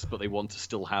Optimus, but they want to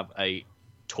still have a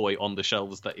toy on the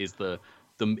shelves that is the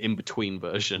in between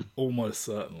version. Almost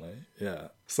certainly, yeah.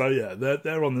 So yeah,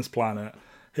 they're on this planet.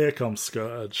 Here comes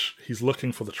Scourge. He's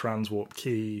looking for the transwarp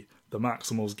key. The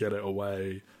Maximals get it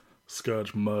away.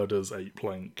 Scourge murders Ape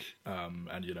Link,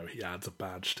 and he adds a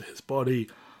badge to his body.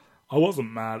 I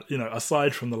wasn't mad,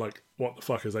 aside from the like, what the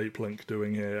fuck is Ape Link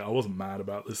doing here? I wasn't mad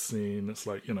about this scene. It's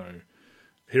like,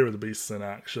 here are the beasts in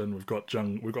action. We've got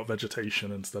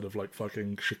vegetation instead of like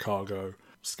fucking Chicago.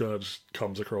 Scourge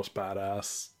comes across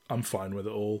badass. I'm fine with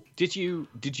it all. Did you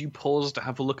pause to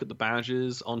have a look at the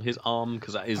badges on his arm?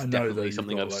 Because that is definitely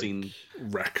something I've seen.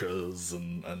 Wreckers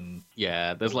and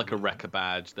yeah, there's like a Wrecker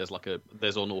badge. There's an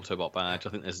Autobot badge. I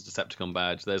think there's a Decepticon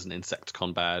badge. There's an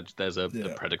Insecticon badge. There's a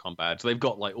Predacon badge. So they've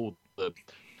got like all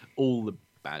the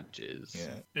badges.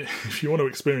 Yeah. If you want to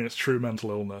experience true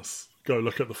mental illness, go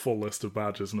look at the full list of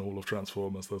badges in all of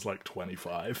Transformers. There's like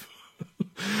 25.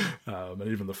 And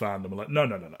even the fandom are like, no,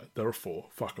 there are 4.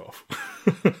 Fuck off.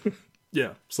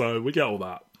 Yeah, so we get all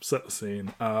that. Set the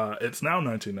scene. It's now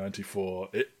 1994.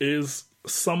 It is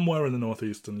somewhere in the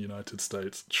northeastern United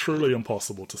States. Truly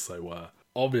impossible to say where.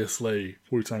 Obviously,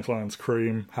 Wu-Tang Clan's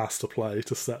Cream has to play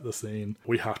to set the scene.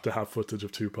 We have to have footage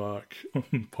of Tupac,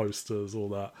 posters, all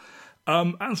that.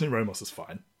 Anthony Ramos is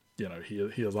fine. He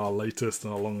is our latest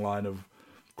in a long line of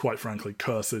quite frankly,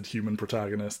 cursed human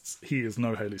protagonists. He is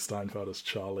no Haley Steinfeld as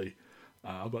Charlie,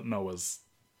 but Noah's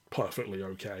perfectly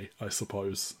okay, I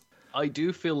suppose. I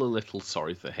do feel a little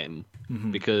sorry for him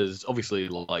because obviously,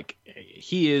 like,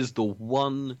 he is the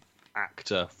one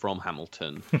actor from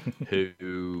Hamilton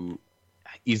who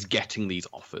is getting these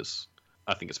offers.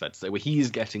 I think it's fair to say, where he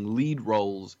is getting lead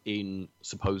roles in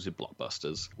supposed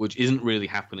blockbusters, which isn't really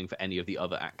happening for any of the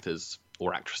other actors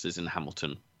or actresses in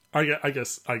Hamilton. I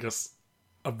guess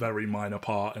a very minor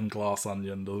part in Glass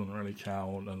Onion doesn't really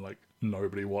count, and like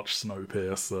nobody watched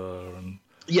Snowpiercer, and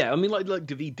yeah, I mean, like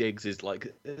David Diggs is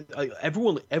like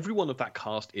everyone of that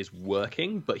cast is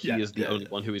working, but he is the only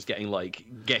one who is getting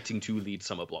to lead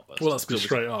summer blockbusters. Well, let's be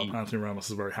straight up. Anthony Ramos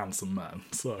is a very handsome man,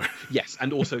 so yes,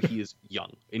 and also he is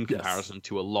young in comparison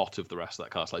to a lot of the rest of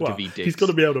that cast. Like David Diggs, he's got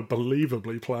to be able to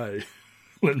believably play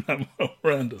Lin-Manuel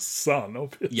Miranda's son,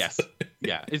 obviously. Yes,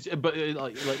 yeah. But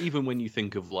even when you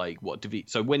think of like what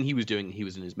David, so when he was in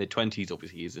his mid-20s.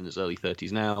 Obviously, he's in his early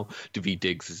 30s now. David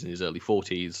Diggs is in his early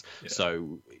 40s. Yeah.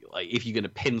 So, like, if you're going to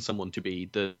pin someone to be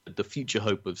the future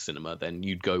hope of cinema, then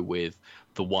you'd go with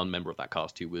the one member of that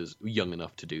cast who was young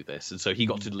enough to do this. And so he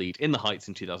got to lead In the Heights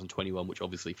in 2021, which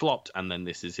obviously flopped, and then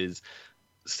this is his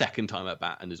second time at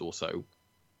bat, and is also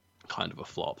kind of a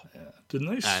flop. Yeah.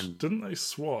 Didn't they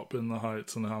swap In the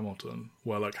Heights and Hamilton,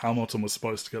 where like Hamilton was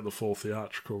supposed to get the full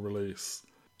theatrical release,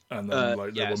 and then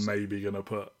they were maybe going to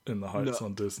put In the Heights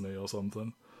on Disney or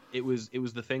something? It was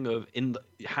the thing of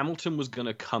Hamilton was going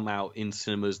to come out in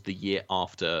cinemas the year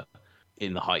after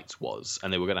In the Heights was,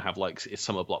 and they were going to have like a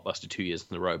summer blockbuster 2 years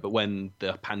in a row. But when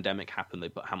the pandemic happened, they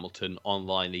put Hamilton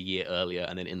online a year earlier,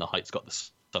 and then In the Heights got the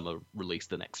summer release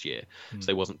the next year, so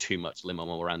there wasn't too much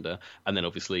Lin-Manuel Miranda. And then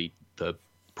obviously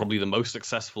probably the most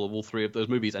successful of all three of those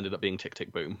movies ended up being Tick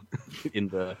Tick Boom in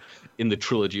the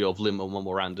trilogy of Lin-Manuel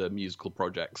Miranda musical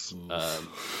projects.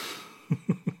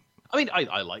 I mean,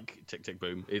 I like Tick Tick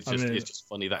Boom. It's just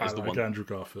funny that is the one. Andrew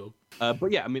Garfield.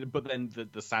 But yeah, I mean, but then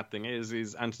the sad thing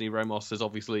is Anthony Ramos has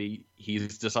obviously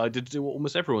he's decided to do what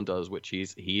almost everyone does, which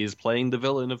he is playing the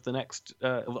villain of the next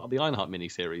of the Ironheart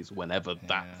miniseries whenever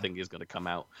that thing is going to come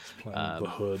out. The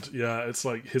Hood. Yeah, it's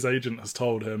like his agent has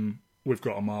told him, we've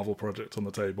got a Marvel project on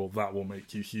the table that will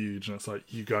make you huge, and it's like,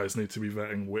 you guys need to be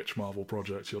vetting which Marvel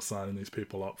projects you're signing these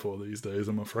people up for these days,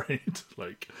 I'm afraid.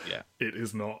 It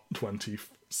is not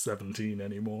 2017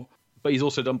 anymore. But he's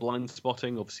also done Blind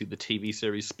Spotting, obviously the TV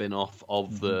series spin-off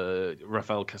of the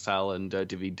Rafael Casal and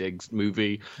David Diggs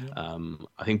movie. Yeah.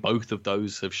 I think both of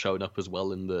those have shown up as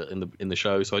well in the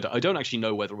show. So I don't actually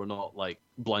know whether or not like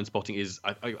Blind Spotting is.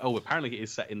 Apparently it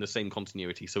is set in the same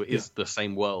continuity, so it is the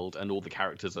same world, and all the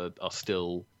characters are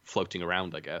still floating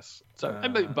around, I guess. So,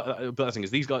 but the thing is,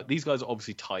 these guys are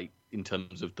obviously tight in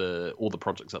terms of all the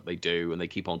projects that they do, and they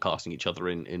keep on casting each other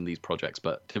in these projects.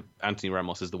 But Anthony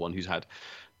Ramos is the one who's had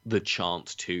the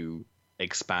chance to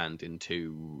expand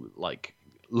into like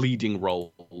leading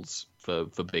roles for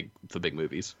big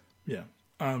movies. Yeah.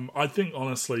 I think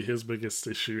honestly his biggest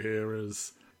issue here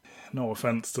is, no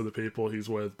offense to the people he's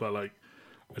with, but like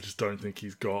I just don't think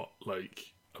he's got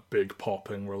like a big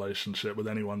popping relationship with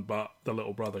anyone but the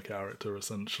little brother character,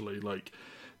 essentially. Like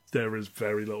there is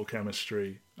very little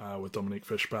chemistry with Dominique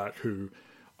Fishback, who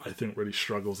I think really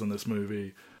struggles in this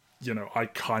movie. You know, I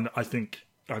think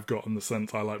I've gotten the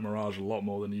sense I like Mirage a lot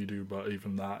more than you do, but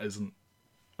even that isn't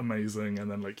amazing.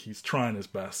 And then like he's trying his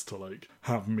best to like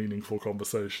have meaningful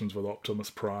conversations with Optimus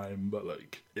Prime, but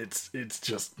like it's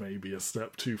just maybe a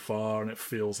step too far, and it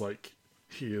feels like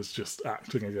he is just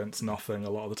acting against nothing a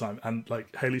lot of the time. And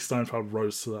like Haley Steinfeld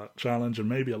rose to that challenge, and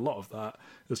maybe a lot of that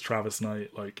is Travis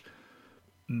Knight like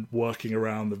working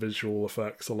around the visual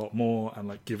effects a lot more and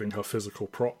like giving her physical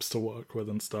props to work with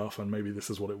and stuff. And maybe this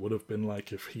is what it would have been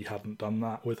like if he hadn't done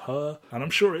that with her. And I'm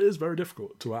sure it is very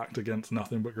difficult to act against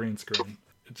nothing but green screen.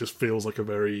 It just feels like a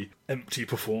very empty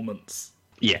performance.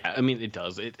 Yeah, I mean, it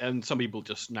does. And some people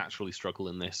just naturally struggle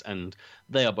in this, and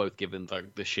they are both given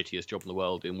the shittiest job in the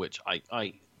world, in which I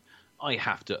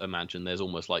have to imagine there's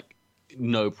almost like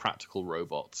no practical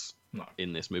robots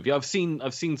in this movie. I've seen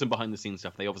some behind the scenes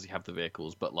stuff. They obviously have the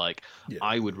vehicles, but like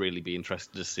I would really be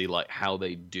interested to see like how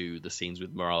they do the scenes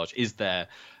with Mirage. Is there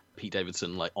Pete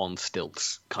Davidson like on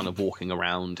stilts kind of walking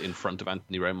around in front of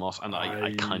Anthony Ramos? And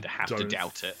I kind of have to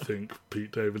doubt it. I think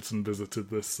Pete Davidson visited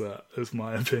this set, is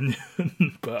my opinion,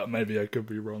 but maybe I could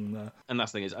be wrong there. And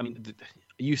that's the thing is, I mean,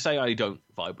 you say I don't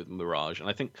vibe with Mirage, and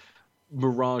I think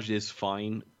Mirage is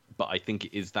fine, but I think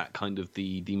it is that kind of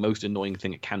the most annoying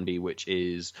thing it can be, which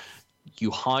is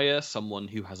you hire someone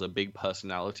who has a big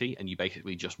personality and you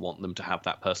basically just want them to have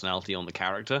that personality on the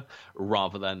character,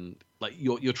 rather than like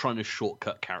you're trying to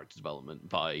shortcut character development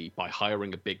by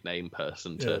hiring a big name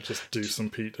person to just do some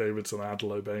Pete Davidson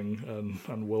ad-libbing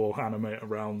and we'll animate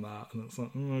around that, and it's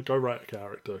like, go write a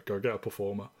character, go get a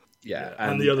performer.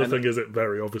 And the other thing is, it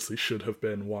very obviously should have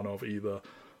been one of either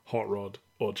Hot Rod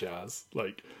or Jazz.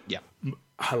 Like,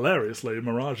 hilariously,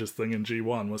 Mirage's thing in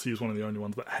G1 was he was one of the only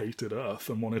ones that hated Earth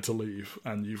and wanted to leave,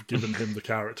 and you've given him the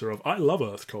character of, I love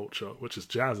Earth culture, which is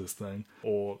Jazz's thing.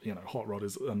 Or, Hot Rod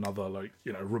is another, like,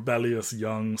 rebellious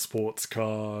young sports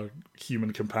car,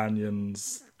 human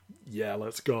companions,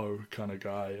 let's go kind of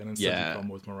guy, and instead you come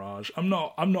with Mirage. I'm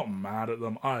not mad at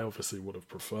them. I obviously would have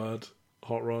preferred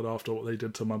Hot Rod after what they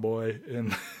did to my boy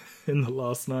in the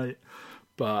last night,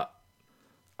 but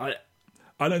I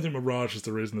don't think Mirage is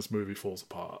the reason this movie falls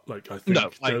apart. Like, I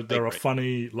think there are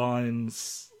funny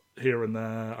lines here and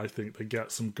there. I think they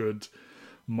get some good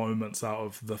moments out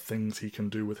of the things he can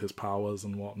do with his powers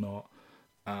and whatnot.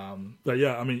 But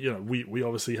yeah, I mean, we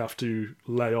obviously have to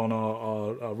lay on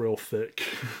our real thick,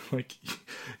 like,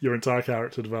 your entire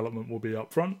character development will be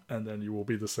up front, and then you will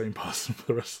be the same person for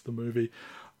the rest of the movie.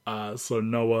 So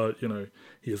Noah,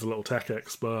 he is a little tech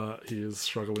expert. He is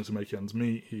struggling to make ends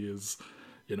meet. He is,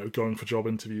 going for job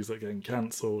interviews that are getting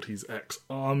cancelled. He's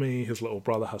ex-army. His little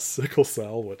brother has sickle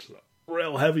cell, which is a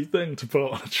real heavy thing to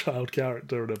put on a child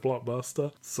character in a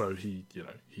blockbuster. So he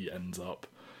ends up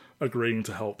agreeing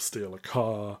to help steal a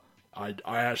car. I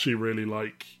actually really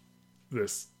like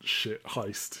this shit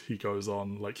heist he goes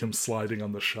on, like him sliding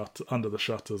on under the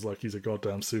shutters like he's a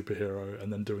goddamn superhero,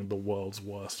 and then doing the world's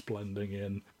worst blending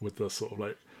in with the sort of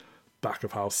like back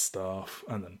of house stuff,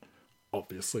 and then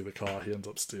obviously the car he ends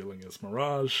up stealing is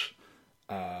Mirage.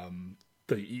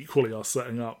 They equally are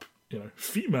setting up,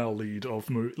 female lead of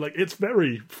movie. Like, it's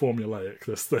very formulaic,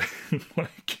 this thing.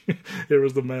 Like, here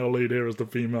is the male lead, here is the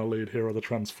female lead, here are the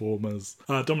Transformers.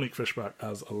 Dominique Fishback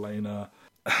as Elena,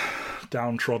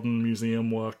 downtrodden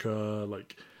museum worker.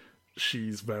 Like,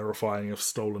 she's verifying if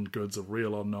stolen goods are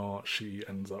real or not. She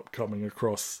ends up coming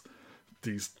across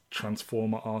these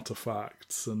Transformer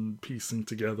artifacts and piecing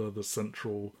together the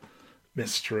central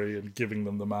mystery and giving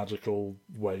them the magical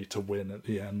way to win at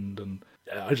the end. And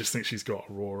yeah, I just think she's got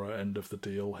Aurora end of the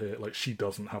deal here. Like, she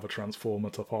doesn't have a Transformer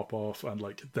to pop off, and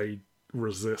like, they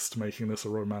resist making this a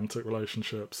romantic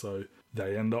relationship, so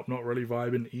they end up not really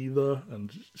vibing either,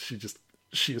 and she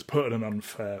is put in an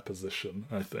unfair position,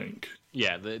 I think.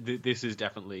 Yeah, this is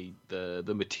definitely the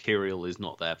material is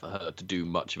not there for her to do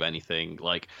much of anything.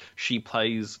 Like, she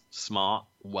plays smart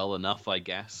well enough, I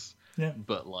guess. Yeah.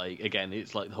 But like, again,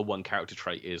 it's like her one character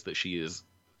trait is that she is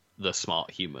the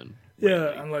smart human. Really.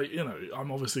 Yeah, and like,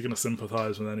 I'm obviously going to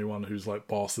sympathize with anyone who's like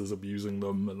bosses abusing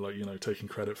them and like, taking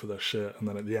credit for their shit, and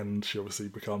then at the end she obviously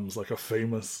becomes like a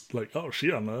famous, like, oh, she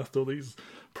unearthed all these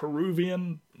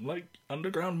Peruvian like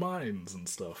underground mines and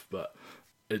stuff, but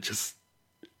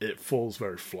it falls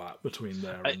very flat between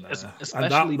there and there.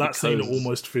 And that scene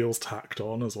almost feels tacked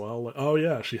on as well. Like, oh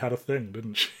yeah, she had a thing,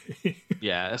 didn't she?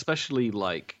 Yeah, especially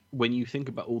like when you think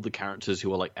about all the characters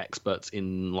who are like experts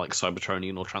in like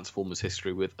Cybertronian or Transformers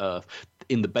history with Earth,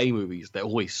 in the Bay movies, they're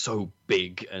always so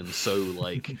big and so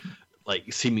like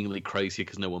like seemingly crazy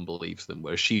because no one believes them.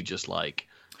 Whereas she just like,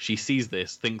 she sees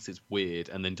this, thinks it's weird,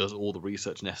 and then does all the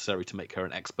research necessary to make her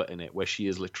an expert in it, where she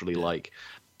is literally like,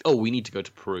 oh, we need to go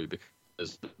to Peru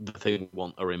because the thing we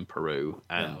want are in Peru.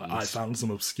 And I found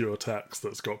some obscure text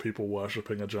that's got people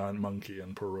worshipping a giant monkey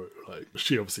in Peru. Like,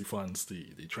 she obviously finds the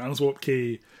transwarp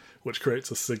key, which creates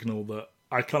a signal that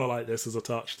I kind of like. This as a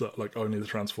touch that like only the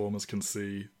Transformers can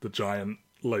see the giant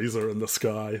laser in the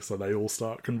sky, so they all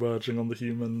start converging on the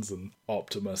humans, and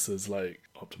Optimus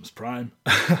Prime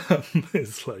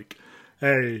is like,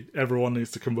 hey, everyone needs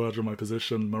to converge on my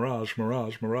position, Mirage,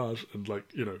 and like,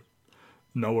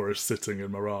 Noah is sitting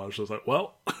in Mirage. I was like,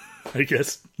 well, I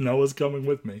guess Noah's coming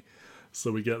with me.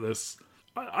 So we get this,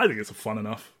 I think it's a fun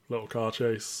enough little car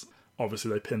chase.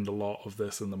 Obviously they pinned a lot of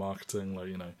this in the marketing, like,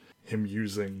 him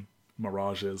using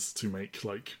Mirages to make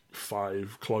like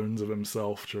 5 clones of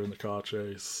himself during the car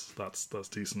chase. That's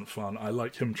decent fun. I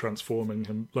like him transforming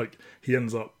him, like, he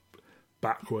ends up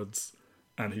backwards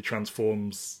and he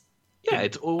transforms. Yeah,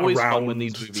 it's always fun when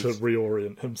these movies to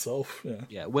reorient himself.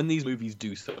 Yeah, when these movies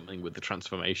do something with the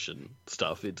transformation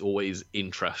stuff, it's always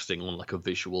interesting on like a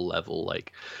visual level.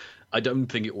 Like, I don't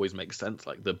think it always makes sense,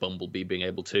 like the Bumblebee being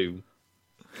able to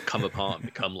come apart and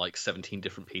become like 17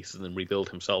 different pieces and then rebuild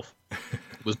himself.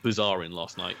 was bizarre in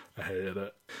last night. I hated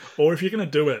it. Or if you're going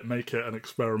to do it, make it an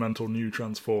experimental new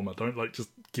Transformer. Don't, like, just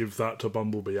give that to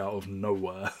Bumblebee out of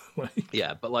nowhere.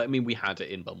 Yeah, but, like, I mean, we had it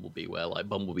in Bumblebee where, like,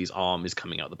 Bumblebee's arm is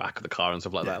coming out the back of the car and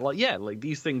stuff like that. Like, yeah, like,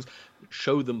 these things,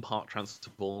 show them part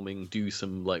transforming, do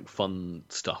some, like, fun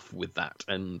stuff with that.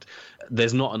 And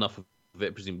there's not enough of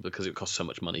it, presumably because it costs so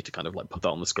much money to kind of, like, put that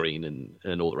on the screen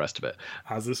and all the rest of it.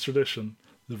 As is tradition,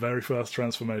 the very first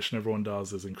transformation everyone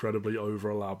does is incredibly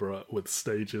over-elaborate with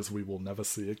stages we will never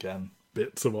see again.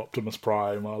 Bits of Optimus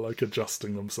Prime are, like,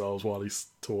 adjusting themselves while he's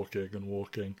talking and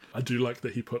walking. I do like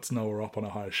that he puts Noah up on a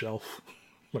high shelf,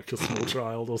 like a small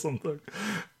child or something,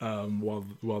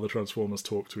 while the Transformers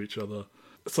talk to each other.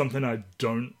 Something I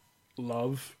don't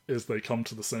love is they come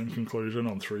to the same conclusion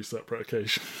on 3 separate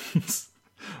occasions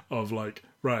of, like,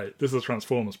 right, this is a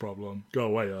Transformers problem. Go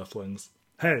away, Earthlings.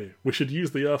 Hey, we should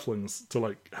use the Earthlings to,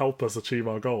 like, help us achieve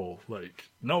our goal. Like,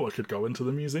 Noah could go into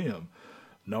the museum.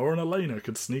 Noah and Elena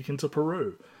could sneak into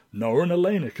Peru. Noah and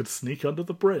Elena could sneak under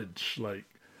the bridge. Like,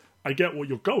 I get what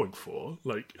you're going for.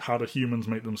 Like, how do humans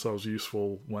make themselves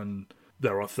useful when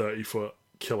there are 30-foot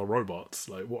killer robots?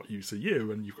 Like, what use are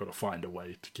you? And you've got to find a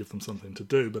way to give them something to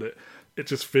do. But it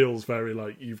just feels very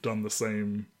like you've done the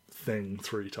same thing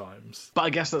 3 times. But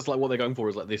I guess that's like what they're going for,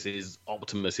 is like, this is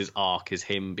Optimus's arc, is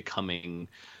him becoming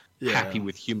happy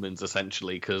with humans,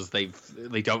 essentially, because they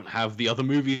don't have the other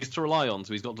movies to rely on,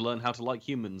 so he's got to learn how to like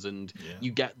humans. And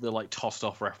you get the, like, tossed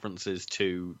off references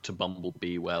to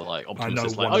Bumblebee where, like, Optimus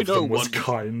is like, one of them was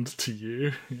kind to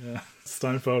you. Yeah,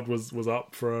 Steinfeld was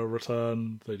up for a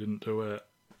return. They didn't do it.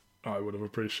 I would have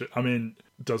appreciated. I mean,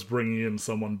 does bringing in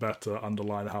someone better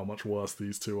underline how much worse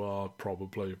these two are?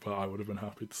 Probably, but I would have been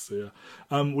happy to see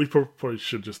it. We probably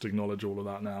should just acknowledge all of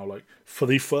that now. Like, for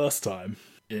the first time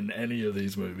in any of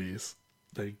these movies,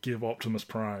 they give Optimus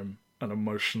Prime an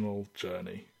emotional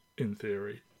journey, in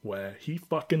theory, where he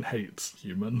fucking hates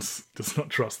humans, does not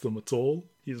trust them at all.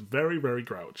 He's very, very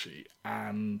grouchy.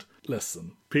 And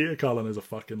listen, Peter Cullen is a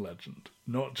fucking legend.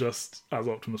 Not just as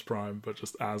Optimus Prime, but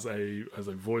just as a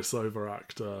voiceover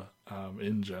actor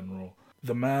in general.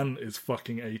 The man is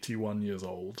fucking 81 years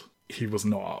old. He was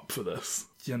not up for this.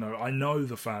 You know, I know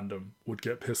the fandom would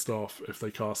get pissed off if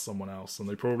they cast someone else, and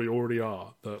they probably already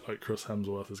are, that, like, Chris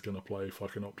Hemsworth is going to play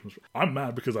fucking Optimus. I'm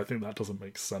mad because I think that doesn't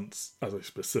make sense as a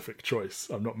specific choice.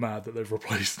 I'm not mad that they've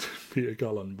replaced Peter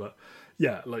Cullen, but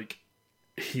yeah, like,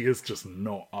 he is just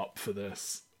not up for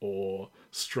this, or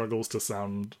struggles to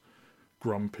sound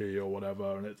grumpy or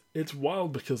whatever, and it's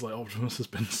wild because, like, Optimus has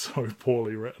been so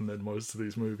poorly written in most of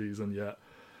these movies, and yet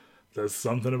there's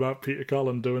something about Peter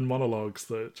Cullen doing monologues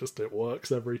that it works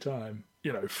every time.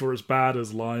 You know, for as bad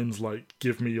as lines like,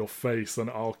 give me your face and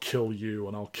I'll kill you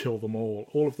and I'll kill them all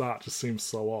of that just seems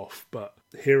so off. But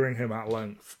hearing him at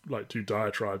length, like, do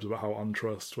diatribes about how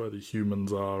untrustworthy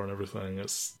humans are and everything,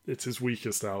 it's his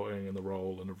weakest outing in the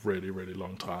role in a really, really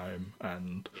long time.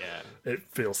 And it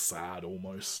feels sad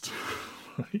almost.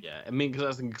 Yeah, I mean,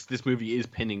 because I think this movie is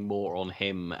pinning more on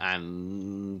him,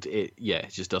 and it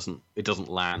just doesn't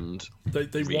land. They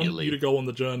really want you to go on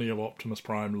the journey of Optimus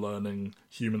Prime learning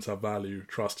humans have value,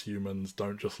 trust humans,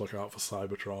 don't just look out for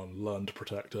Cybertron, learn to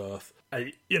protect Earth.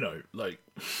 I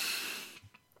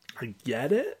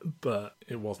get it, but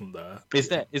it wasn't there. Is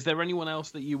there anyone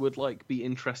else that you would, like, be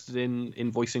interested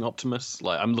in voicing Optimus?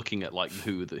 Like, I'm looking at, like,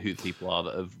 who the people are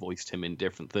that have voiced him in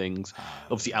different things.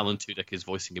 Obviously, Alan Tudyk is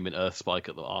voicing him in Earthspark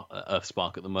at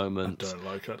the moment. I don't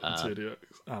like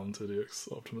Alan Tudyk's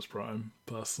Optimus Prime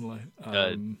personally.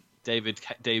 David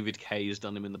Kaye has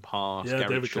done him in the past. Yeah,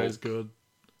 David Kaye's good.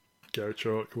 Gary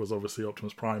Chalk was obviously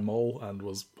Optimus Prime mole and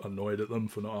was annoyed at them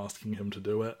for not asking him to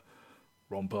do it.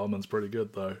 Ron Perlman's pretty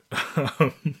good, though.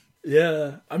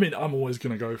 Yeah, I mean, I'm always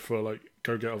going to go for, like,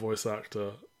 go get a voice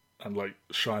actor and, like,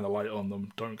 shine a light on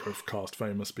them. Don't go for cast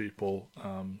famous people.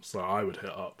 So I would hit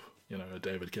up, you know, a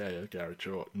David Kaye, a Gary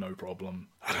Chalk, no problem.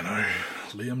 I don't know,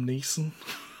 Liam Neeson?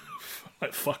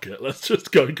 Like, fuck it, let's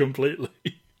just go completely.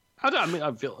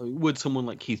 I feel, would someone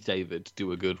like Keith David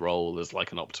do a good role as,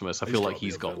 like, an Optimus? I feel like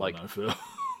he's got, like...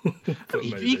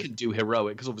 he can do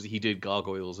heroic, because obviously he did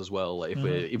Gargoyles as well. Like,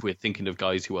 if we're thinking of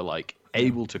guys who are, like,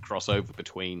 able to cross over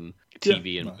between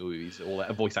TV and movies, or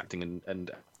like, voice acting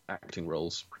and acting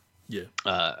roles. Yeah.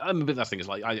 But that's the thing is,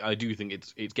 like, I do think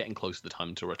it's getting close to the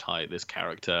time to retire this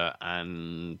character,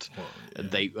 and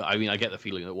I get the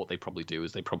feeling that what they probably do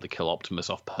is they probably kill Optimus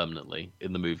off permanently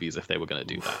in the movies if they were going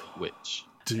to do that. Which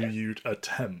do you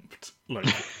attempt, like,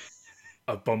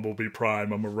 a Bumblebee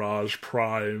Prime, a Mirage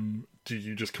Prime? Do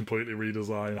you just completely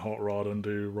redesign Hot Rod and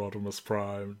do Rodimus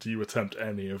Prime? Do you attempt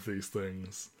any of these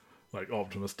things? Like,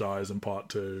 Optimus dies in part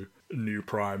 2, new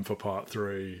Prime for part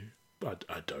 3.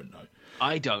 I don't know.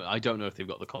 I don't know if they've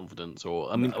got the confidence,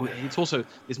 or I mean, it's also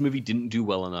this movie didn't do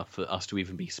well enough for us to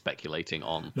even be speculating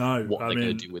on what they're going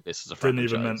to do with this as a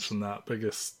franchise. Didn't even mention that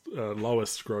biggest,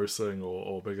 lowest grossing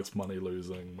or biggest money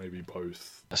losing, maybe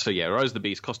both. So yeah, Rise of the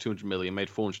Beast cost 200 million, made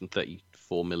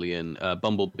 434 million.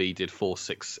 Bumblebee did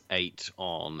 468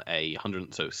 on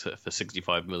for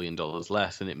 65 million dollars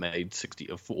less, and it made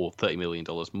 30 million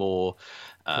dollars more.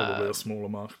 Probably a smaller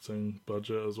marketing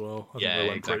budget as well. I think they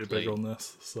went pretty big on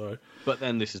this. So, but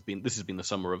then this has been the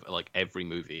summer of like every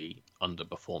movie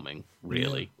underperforming.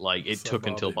 Really, like it took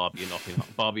until Barbie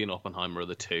and Oppenheimer are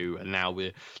the two, and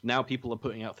now people are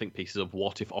putting out think pieces of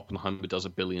what if Oppenheimer does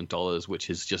 $1 billion, which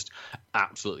is just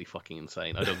absolutely fucking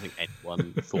insane. I don't think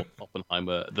anyone thought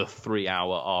Oppenheimer, the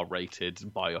 3-hour R-rated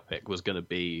biopic, was going to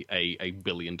be a $1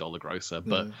 billion grosser,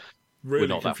 but.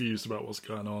 Really confused about what's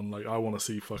going on. Like, I want to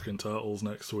see fucking Turtles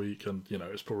next week, and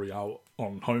it's probably out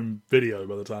on home video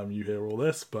by the time you hear all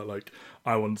this. But like,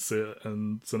 I want to see it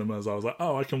in cinemas. I was like,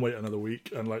 oh, I can wait another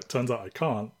week, and like, turns out I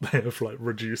can't. They have like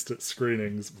reduced its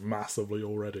screenings massively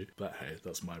already. But hey,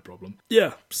 that's my problem.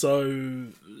 Yeah. So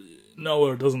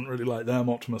Noah doesn't really like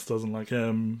them. Optimus doesn't like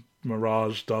him.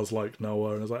 Mirage does like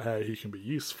Noah, and is like, hey, he can be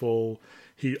useful.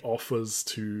 He offers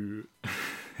to.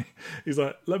 He's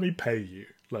like, let me pay you.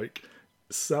 Like,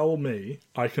 sell me.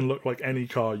 I can look like any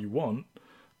car you want,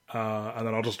 and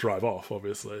then I'll just drive off,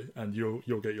 obviously, and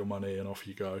you'll get your money, and off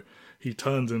you go. He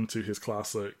turns into his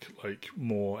classic, like,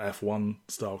 more F1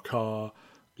 style car.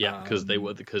 Yeah, because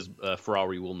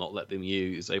Ferrari will not let them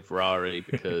use a Ferrari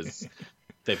because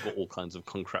they've got all kinds of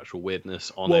contractual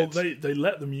weirdness on it. Well, they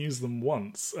let them use them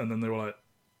once, and then they were like,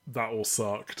 that all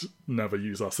sucked, never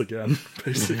use us again,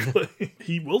 basically.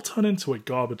 He will turn into a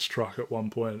garbage truck at one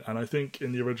point, and I think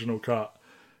in the original cut,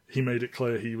 he made it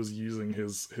clear he was using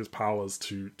his powers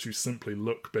to simply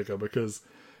look bigger, because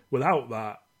without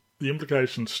that, the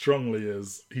implication strongly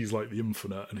is he's like the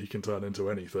Infinite, and he can turn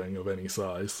into anything of any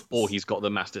size. Or he's got the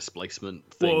mass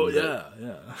displacement thing. Well,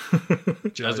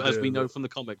 yeah. As we know from the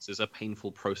comics, is a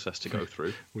painful process to go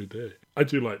through. We do. I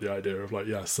do like the idea of like,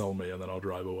 yeah, sell me, and then I'll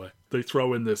drive away. They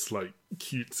throw in this like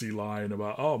cutesy line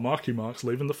about, oh, Marky Mark's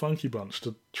leaving the Funky Bunch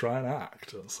to try and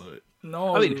act. And so,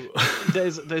 no. I mean,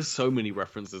 there's so many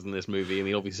references in this movie. I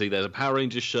mean, obviously there's a Power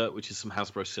Rangers shirt, which is some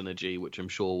Hasbro synergy, which I'm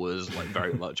sure was like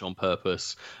very much on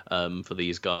purpose for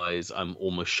these guys. I'm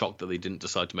almost shocked that they didn't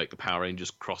decide to make the Power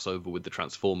Rangers crossover with the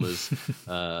Transformers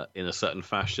in a certain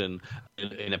fashion.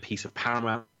 In a piece of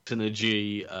Paramount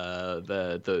synergy,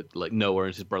 the like Noah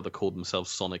and his brother called themselves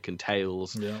Sonic and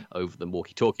Tails over the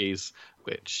walkie-talkies,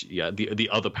 which the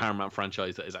other Paramount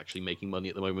franchise that is actually making money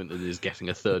at the moment and is getting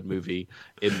a third movie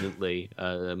imminently.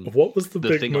 What was the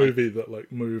big movie that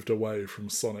like moved away from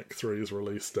Sonic 3's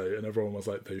release date, and everyone was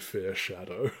like, they fear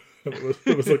Shadow?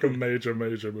 It was like a major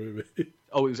movie.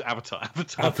 Oh, it was Avatar.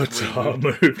 Avatar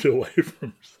moved away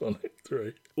from Sonic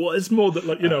 3. Well, it's more that,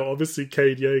 like, obviously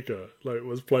Cade Yeager, like,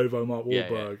 was played by Mark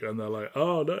Wahlberg, and they're like,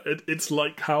 oh, no, it's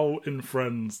like how in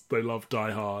Friends they love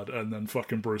Die Hard, and then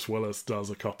fucking Bruce Willis does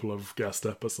a couple of guest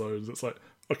episodes. It's like,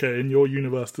 okay, in your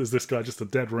universe, is this guy just a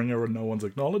dead ringer and no one's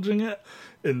acknowledging it?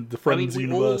 In the Friends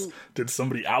universe, did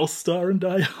somebody else star in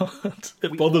Die Hard?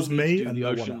 It bothers me and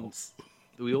no one else.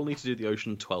 We all need to do the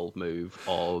Ocean 12 move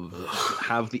of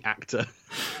have the actor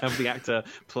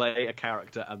play a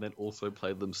character and then also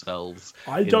play themselves.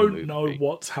 I don't know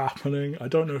what's happening. I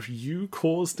don't know if you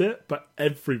caused it, but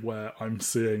everywhere I'm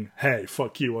seeing, hey,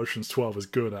 fuck you, Ocean's 12 is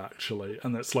good, actually.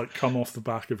 And it's like come off the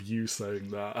back of you saying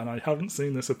that. And I haven't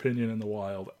seen this opinion in the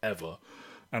wild ever.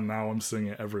 And now I'm seeing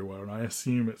it everywhere. And I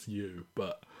assume it's you,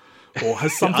 but... Or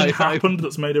has something happened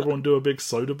that's made everyone do a big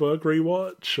Soderbergh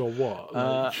rewatch, or what?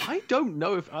 I don't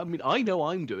know I know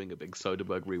I'm doing a big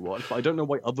Soderbergh rewatch, but I don't know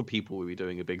why other people would be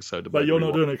doing a big Soderbergh But you're rewatch.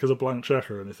 not doing it because of Blank Check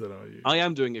or anything, are you? I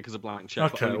am doing it because of Blank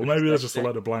Check. Okay, well maybe there's just a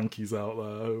lot of blankies out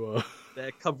there who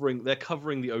They're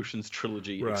covering the Ocean's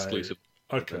trilogy exclusively.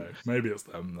 Okay, maybe it's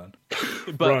them then.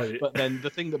 But then the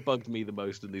thing that bugged me the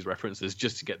most in these references,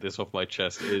 just to get this off my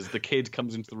chest, is the kid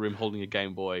comes into the room holding a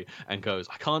Game Boy and goes,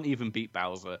 I can't even beat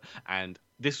Bowser. And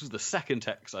this was the second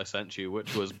text I sent you,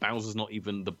 which was Bowser's not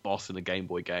even the boss in a Game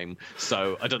Boy game,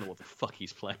 so I don't know what the fuck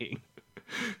he's playing.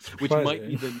 Which might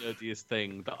be the nerdiest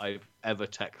thing that I've ever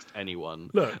texted anyone.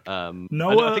 Look,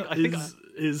 Noah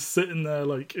is sitting there,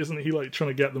 like, isn't he like trying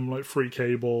to get them like free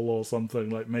cable or something?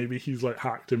 Like maybe he's like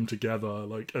hacked him together,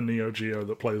 like a Neo Geo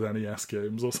that plays NES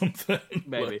games or something.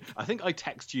 Maybe. I think I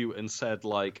text you and said,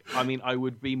 like, I mean, I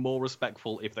would be more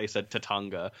respectful if they said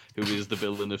Tatanga, who is the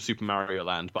villain of Super Mario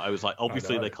Land, but I was like,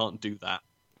 obviously they can't do that.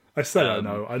 I said I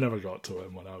know. I never got to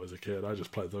him when I was a kid. I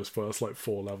just played those first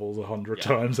 4 levels 100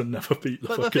 times and never beat the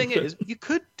fucking But the thing is, you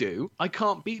could do I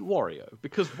Can't Beat Wario,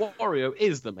 because Wario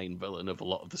is the main villain of a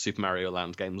lot of the Super Mario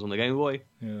Land games on the Game Boy.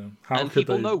 Yeah. And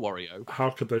people know Wario. How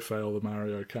could they fail the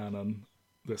Mario canon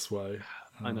this way?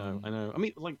 I know. I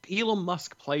mean, Elon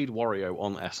Musk played Wario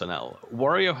on SNL.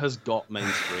 Wario has got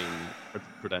mainstream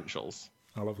credentials.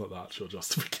 I love that that's your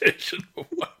justification.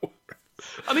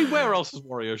 I mean, where else has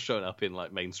Wario shown up in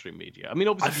mainstream media? I mean,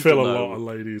 obviously, I feel a lot of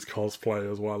ladies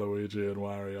cosplay as Waluigi and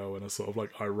Wario in a sort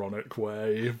of ironic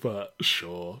way, but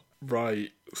sure. Right,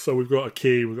 so we've got a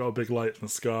key, we've got a big light in the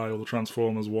sky, all the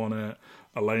Transformers want it,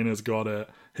 Elena's got it,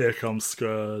 here comes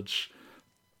Scourge,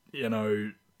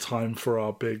 time for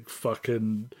our big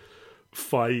fucking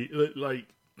fight.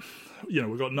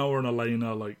 We've got Noah and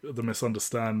Elena, the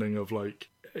misunderstanding of,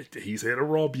 he's here to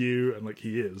rob you, and,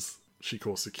 he is. She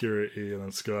calls security, and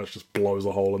then Scourge just blows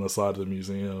a hole in the side of the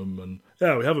museum, and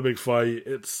yeah, we have a big fight.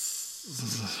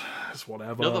 It's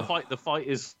whatever. No, the fight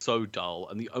is so dull,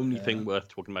 and the only thing worth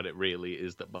talking about it really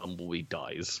is that Bumblebee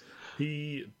dies.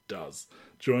 He does,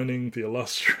 joining the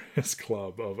illustrious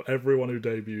club of everyone who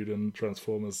debuted in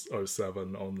Transformers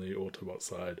 07 on the Autobot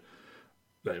side.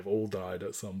 They've all died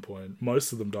at some point.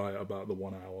 Most of them die at about the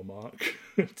 1 hour mark.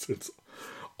 It's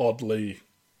oddly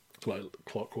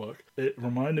clockwork. It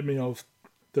reminded me of,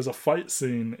 there's a fight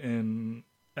scene in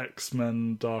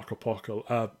X-Men Dark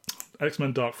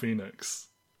Phoenix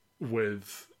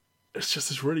with, it's just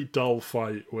this really dull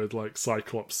fight with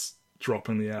Cyclops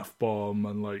dropping the F-bomb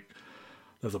and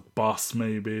there's a bus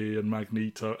maybe and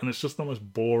Magneto, and it's just the most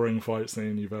boring fight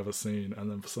scene you've ever seen, and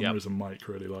then for some reason Mike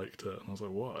really liked it, and I was like,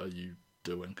 what are you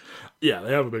doing? Yeah,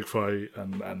 they have a big fight,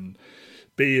 and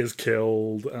B is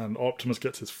killed, and Optimus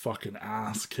gets his fucking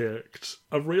ass kicked.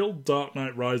 A real Dark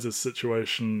Knight Rises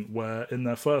situation where in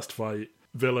their first fight,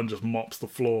 villain just mops the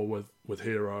floor with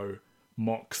Hero,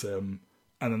 mocks him,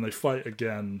 and then they fight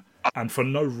again, and for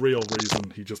no real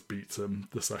reason, he just beats him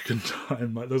the second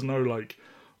time. There's no,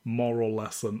 moral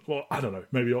lesson. Well, I don't know.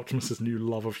 Maybe Optimus's new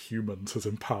love of humans has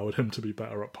empowered him to be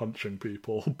better at punching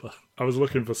people, but I was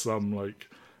looking for some,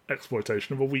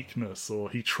 exploitation of a weakness, or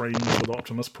he trains with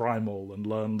Optimus Primal and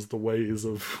learns the ways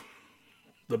of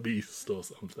the Beast or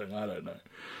something. I don't know.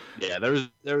 Yeah,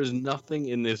 there is nothing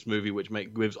in this movie which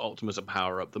gives Optimus a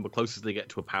power-up. The closest they get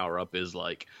to a power-up is,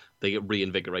 they get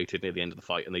reinvigorated near the end of the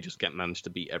fight and they just manage to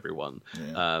beat everyone.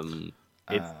 Yeah.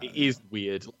 It is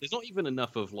weird. There's not even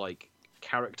enough of,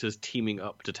 characters teaming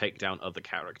up to take down other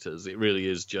characters. It really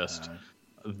is just...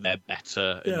 they're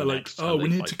better. Yeah, we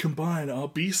need to combine our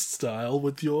Beast style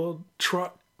with your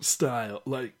truck style.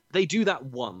 They do that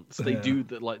once. They do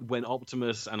that, when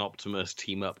Optimus and Optimus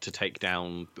team up to take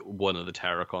down one of the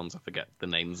Terracons. I forget the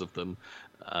names of them.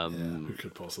 Who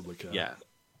could possibly care? Yeah.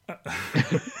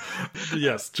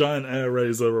 Yes, giant air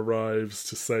razor arrives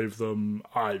to save them.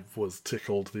 I was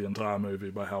tickled the entire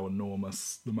movie by how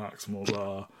enormous the Maximals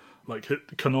are.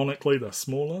 Canonically, they're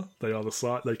smaller. They are the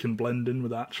size. They can blend in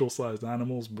with actual sized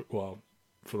animals. But, well,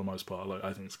 for the most part,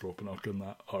 I think Scorponok and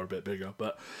that are a bit bigger.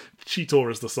 But Cheetor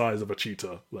is the size of a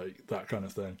cheetah, that kind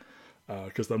of thing.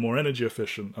 Because they're more energy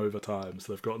efficient over time,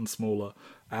 so they've gotten smaller.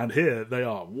 And here, they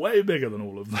are way bigger than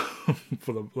all of them.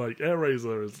 For them, Air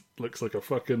Razor looks like a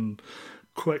fucking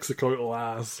Quetzalcoatl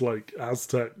ass,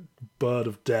 Aztec bird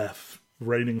of death,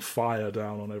 raining fire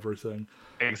down on everything.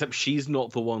 Except she's not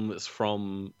the one that's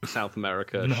from South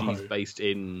America. No. She's based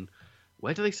in...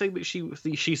 Where do they say that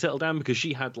she settled down? Because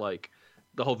she had, the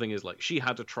whole thing is, she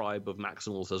had a tribe of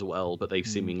Maximals as well, but they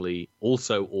seemingly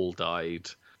also all died,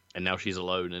 and now she's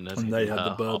alone and has and they had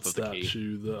the bird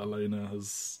statue that Elena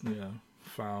has,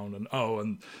 found,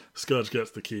 and Scourge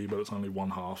gets the key, but it's only one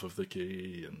half of the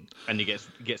key, and he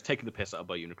gets taken the piss out of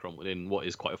by Unicron within what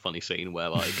is quite a funny scene where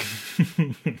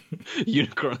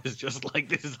Unicron is just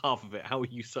this is half of it. How are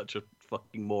you such a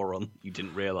fucking moron? You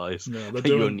didn't realize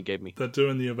you only gave me. They're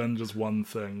doing the Avengers 1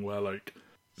 thing where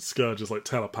Scourge is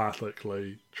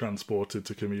telepathically transported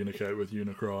to communicate with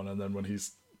Unicron, and then when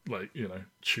he's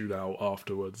chewed out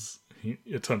afterwards,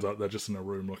 it turns out they're just in a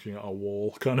room looking at a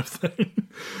wall kind of thing,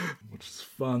 which is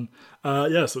fun. So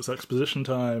it's exposition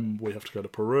time. We have to go to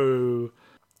Peru.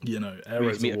 Air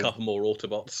Razor meet a couple more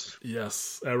Autobots.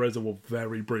 Yes, Air Razor will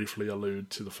very briefly allude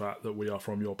to the fact that we are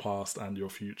from your past and your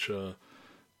future.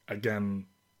 Again,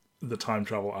 the time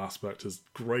travel aspect is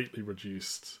greatly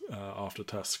reduced after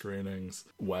test screenings,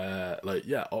 where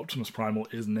Optimus Primal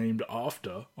is named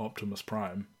after Optimus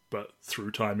Prime, but through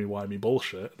timey-wimey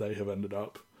bullshit, they have ended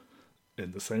up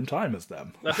in the same time as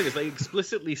them. The thing is, they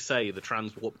explicitly say the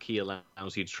transwarp key allows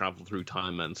you to travel through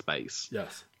time and space.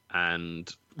 Yes.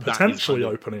 And potentially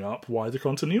opening up why the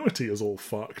continuity is all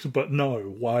fucked. But no,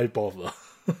 why bother?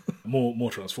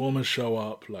 More Transformers show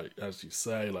up, like, as you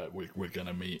say, like, we're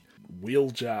gonna meet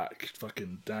Wheeljack,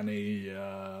 fucking Danny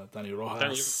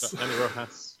Rojas. Danny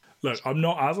Rojas. Look, I'm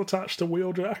not as attached to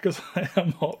Wheeljack as I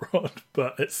am Hot Rod,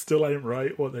 but it still ain't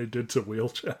right what they did to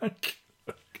Wheeljack.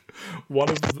 One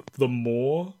of the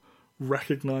more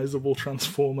recognizable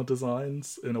Transformer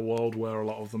designs in a world where a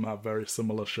lot of them have very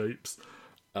similar shapes,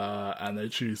 and they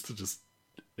choose to just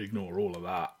ignore all of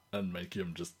that and make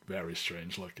him just very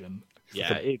strange looking.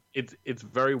 Yeah, it's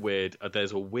very weird.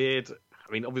 There's a weird...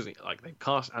 I mean, obviously, like, they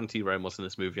cast Anthony Ramos in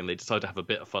this movie, and they decide to have a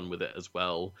bit of fun with it as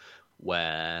well,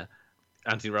 where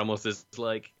Anthony Ramos is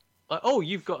like, oh,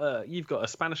 you've got a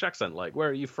Spanish accent. Like, where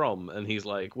are you from? And he's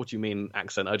like, what do you mean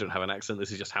accent? I don't have an accent.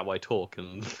 This is just how I talk,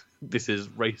 and this is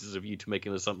racist of you to make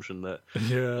an assumption that...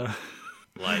 Yeah.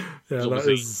 Like, yeah, that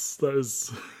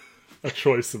is a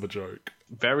choice of a joke.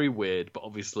 Very weird, but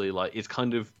obviously, like, it's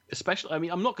kind of... Especially, I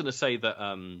mean, I'm not going to say that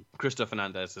Christopher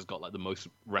Fernandez has got, like, the most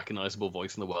recognizable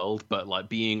voice in the world, but, like,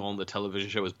 being on the television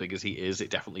show as big as he is, it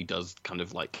definitely does kind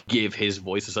of, like, give his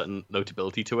voice a certain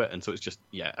notability to it. And so it's just,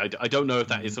 yeah, I don't know if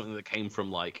that is something that came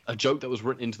from, like, a joke that was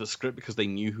written into the script because they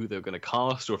knew who they were going to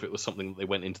cast, or if it was something that they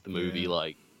went into the movie,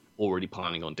 like, already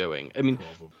planning on doing. I mean,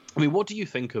 what do you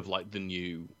think of, like, the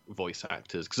new voice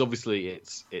actors? Because obviously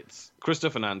it's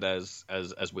Christopher Fernandez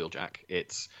as Wheeljack,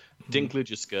 it's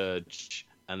Dinklage as Scourge,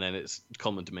 and then it's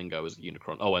Coleman Domingo as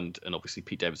Unicron. Oh, and obviously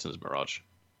Pete Davidson as Mirage.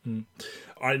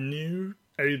 I knew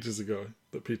ages ago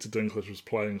that Peter Dinklage was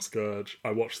playing Scourge.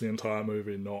 I watched the entire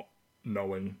movie not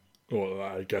knowing, or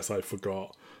I guess I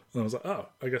forgot. And I was like, oh,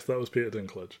 I guess that was Peter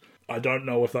Dinklage. I don't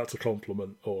know if that's a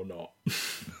compliment or not.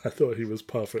 I thought he was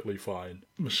perfectly fine.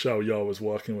 Michelle Yeoh was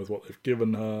working with what they've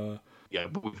given her. Yeah,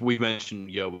 we mentioned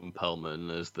Yeoh and Perlman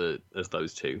as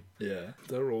those two. Yeah,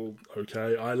 they're all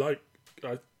okay.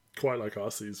 I quite like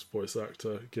RC's voice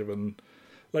actor, given,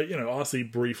 like, you know,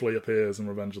 RC briefly appears in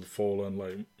Revenge of the Fallen,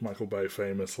 like Michael Bay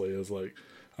famously is like,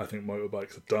 I think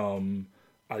motorbikes are dumb.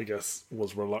 I guess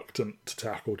was reluctant to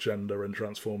tackle gender in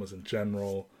Transformers in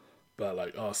general. But,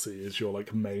 like, RC is your,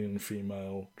 like, main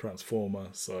female Transformer,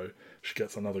 so she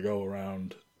gets another go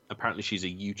around. Apparently she's a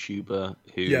YouTuber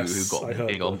who got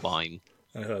big on Vine.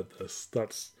 I heard this.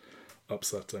 That's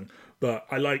upsetting. But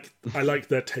I like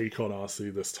their take on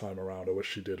RC this time around. I wish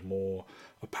she did more.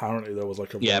 Apparently there was,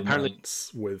 like, a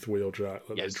romance with Wheeljack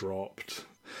that they dropped.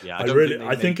 Yeah,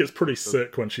 I think it's pretty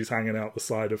sick when she's hanging out the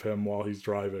side of him while he's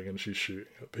driving and she's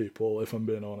shooting at people, if I'm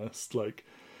being honest. Like,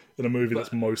 in a movie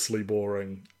that's mostly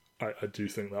boring... I do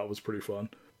think that was pretty fun.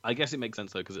 I guess it makes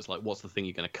sense, though, because it's like, what's the thing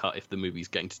you're going to cut if the movie's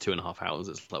getting to 2.5 hours?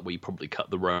 It's like, well, you probably cut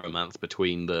the romance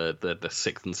between the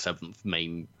 6th and 7th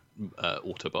main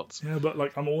Autobots. Yeah, but,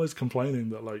 like, I'm always complaining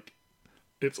that, like,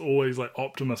 it's always, like,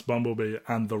 Optimus, Bumblebee,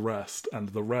 and the rest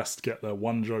get their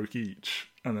one joke each,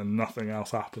 and then nothing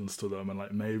else happens to them, and,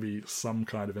 like, maybe some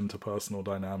kind of interpersonal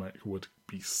dynamic would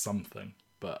be something.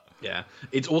 But yeah,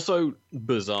 it's also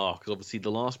bizarre because obviously the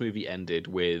last movie ended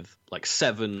with like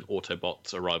 7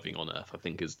 Autobots arriving on Earth. I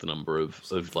think is the number of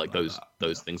like those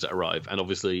things that arrive. And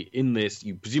obviously in this,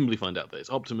 you presumably find out that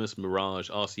it's Optimus, Mirage,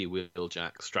 RC,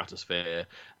 Wheeljack, Stratosphere,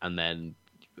 and then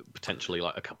potentially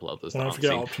like a couple others. Well, I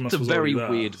forget Optimus it's a very there,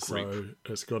 weird group.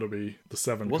 So it's got to be the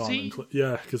 7. Was he?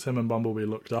 Yeah, because him and Bumblebee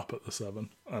looked up at the 7,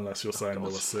 unless you're saying there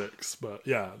were 6. But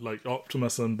yeah, like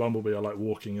Optimus and Bumblebee are like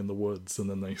walking in the woods, and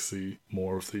then they see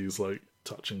more of these like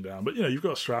touching down. But you know, you've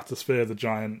got Stratosphere, the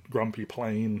giant grumpy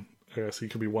plane. I guess he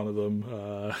could be one of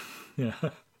them. Yeah.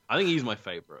 I think he's my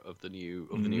favourite of the new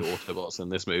Autobots in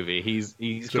this movie.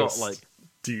 He's got like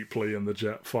deeply in the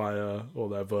Jetfire or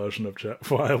their version of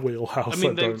Jetfire wheelhouse. I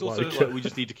mean, I don't also like it. we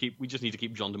just need to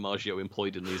keep John DiMaggio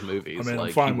employed in these movies. I mean, like,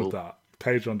 I'm fine with that.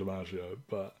 Pay John DiMaggio,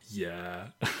 but yeah,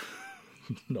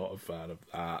 not a fan of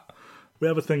that. We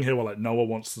have a thing here where like Noah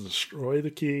wants to destroy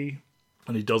the key,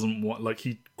 and he doesn't want. Like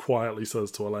he quietly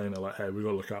says to Elena, like, "Hey, we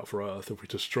got to look out for Earth. If we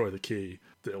destroy the key,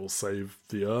 it will save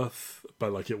the Earth,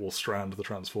 but like it will strand the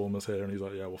Transformers here." And he's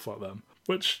like, "Yeah, well, fuck them."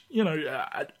 Which, you know,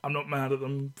 I'm not mad at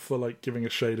them for, like, giving a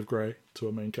shade of grey to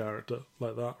a main character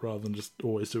like that, rather than just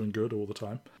always doing good all the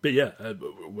time. But yeah,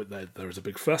 there is a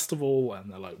big festival,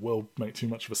 and they're like, we'll make too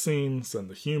much of a scene, send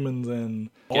the humans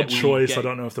in. Odd choice, I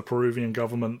don't know if the Peruvian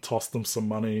government tossed them some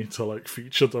money to, like,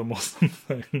 feature them or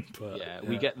something. But yeah,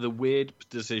 we get the weird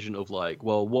decision of, like,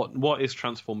 well, what is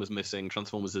Transformers missing?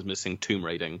 Transformers is missing tomb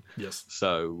raiding. Yes.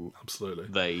 So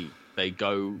absolutely. They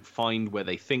go find where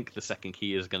they think the second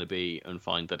key is going to be and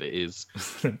find that it is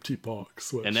an empty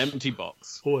box. An empty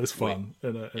box. Always fun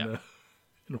in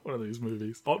one of these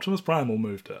movies. Optimus Primal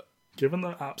moved it. Given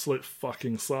the absolute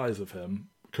fucking size of him,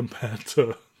 compared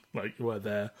to like where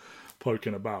they're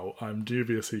poking about. I'm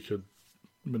dubious he could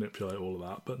manipulate all of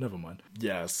that, but never mind.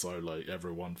 Yeah, so like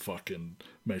everyone fucking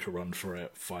make a run for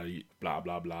it, fight, blah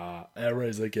blah blah.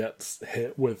 Airazor gets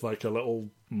hit with like a little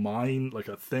mine, like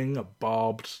a thing, a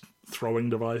barbed throwing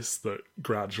device that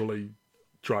gradually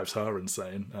drives her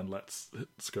insane and lets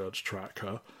Scourge track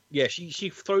her. Yeah, she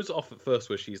throws it off at first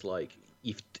where she's like,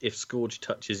 if Scourge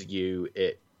touches you,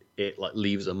 it like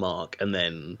leaves a mark, and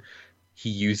then he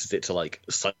uses it to like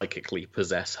psychically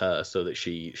possess her so that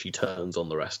she turns on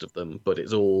the rest of them. But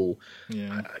it's all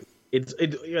it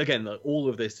again, like, all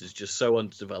of this is just so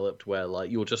underdeveloped where like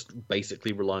you're just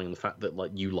basically relying on the fact that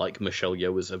like you like Michelle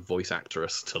Yeoh as a voice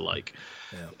actress to like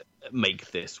make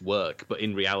this work. But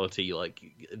in reality, like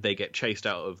they get chased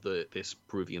out of this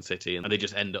Peruvian city and they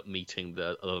just end up meeting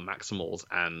the other Maximals,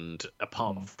 and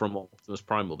apart from Optimus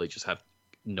Primal, they just have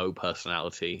no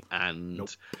personality,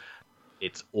 and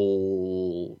it's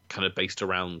all kind of based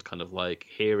around kind of like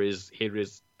here is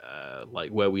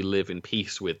like where we live in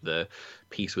peace with the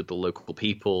local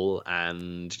people,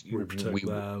 and we protect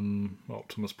them.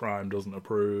 Optimus Prime doesn't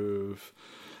approve.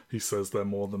 He says they're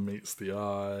more than meets the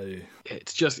eye.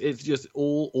 It's just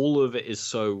all of it is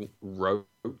so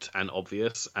rote and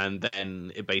obvious, and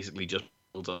then it basically just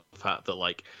builds up the fact that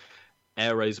like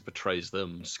Airazor betrays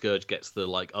them, Scourge gets the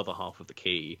like other half of the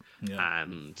key,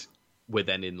 and we're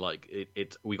then in like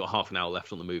we got half an hour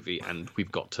left on the movie, and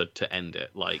we've got to end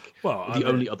it. Like, the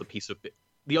only other piece of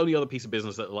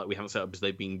business that like we haven't set up is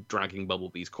they've been dragging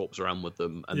Bumblebee's corpse around with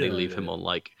them, and they leave him on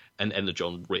like an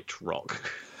energon rich rock.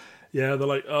 Yeah, they're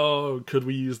like, oh, could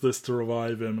we use this to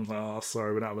revive him? I'm like, oh,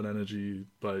 sorry, we don't have an energy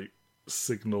like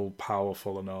signal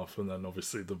powerful enough, and then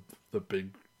obviously the big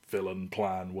villain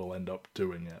plan will end up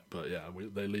doing it. But yeah,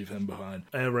 they leave him behind.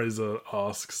 Airazor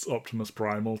asks Optimus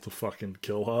Primal to fucking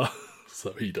kill her,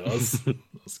 so he does.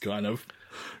 That's kind of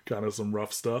some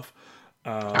rough stuff.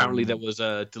 Apparently there was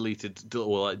a like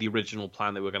the original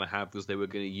plan they were going to have was they were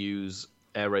going to use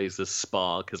Airazor's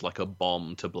spark as like a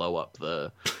bomb to blow up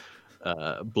the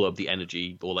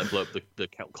energy, or like blow up the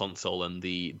console, and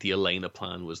the Elena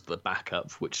plan was the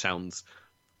backup, which sounds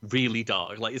really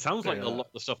dark. Like it sounds like a lot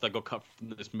of the stuff that got cut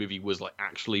from this movie was like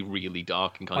actually really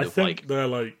dark and kind of like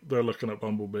they're looking at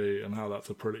Bumblebee and how that's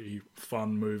a pretty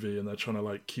fun movie, and they're trying to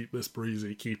like keep this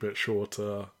breezy, keep it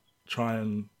shorter, try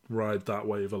and ride that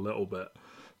wave a little bit.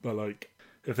 But like,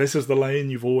 if this is the lane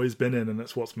you've always been in and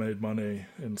it's what's made money,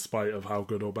 in spite of how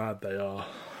good or bad they are,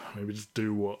 maybe just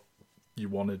do what you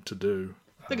wanted to do.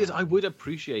 The thing is, I would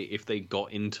appreciate if they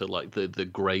got into like the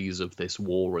grays of this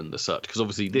war and the such, because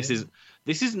obviously this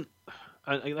isn't.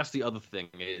 And that's the other thing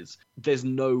is there's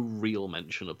no real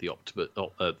mention of the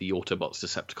Autobots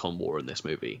Decepticon war in this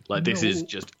movie. Like this is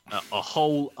just a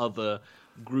whole other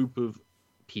group of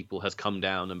people has come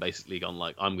down and basically gone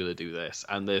like, I'm going to do this,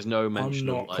 and there's no mention.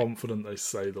 I'm not of, confident they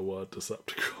say the word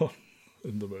Decepticon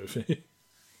in the movie.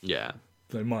 Yeah,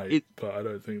 they might, but I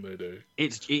don't think they do.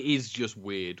 It is just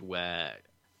weird where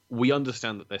we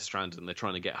understand that they're stranded and they're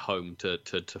trying to get home to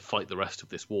fight the rest of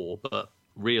this war, but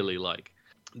really, like,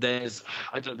 there's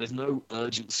no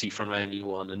urgency from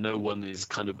anyone, and no one is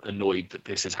kind of annoyed that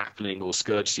this is happening, or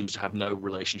Scourge seems to have no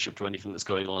relationship to anything that's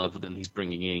going on other than he's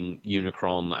bringing in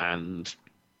Unicron. And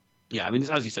yeah, I mean,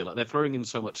 it's, as you say, like they're throwing in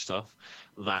so much stuff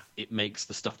that it makes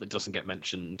the stuff that doesn't get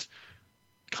mentioned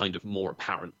kind of more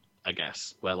apparent, I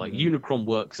guess, where like Unicron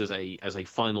works as a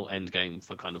final end game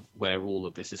for kind of where all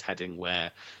of this is heading,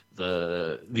 where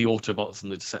the Autobots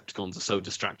and the Decepticons are so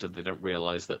distracted they don't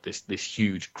realize that this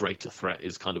huge greater threat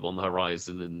is kind of on the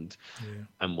horizon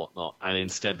and whatnot, and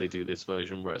instead they do this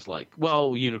version where it's like,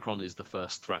 well, Unicron is the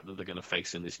first threat that they're going to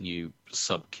face in this new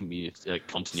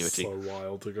continuity. So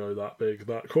wild to go that big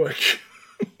that quick.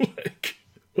 Like,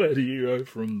 where do you go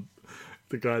from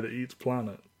the guy that eats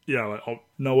planet? Yeah, like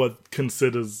Noah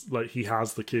considers like he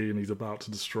has the key and he's about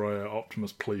to destroy it.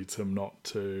 Optimus pleads him not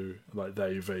to. Like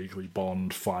they vaguely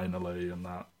bond finally, and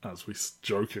that, as we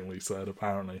jokingly said,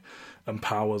 apparently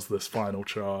empowers this final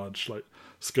charge. Like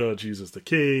Scourge uses the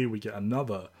key, we get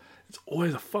another. It's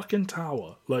always a fucking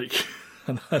tower, like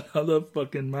another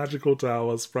fucking magical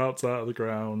tower sprouts out of the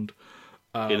ground.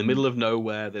 In the middle of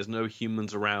nowhere, there's no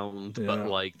humans around, but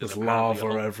like there's lava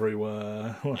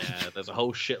everywhere. Yeah, there's a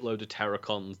whole shitload of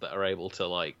Terracons that are able to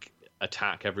like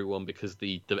attack everyone because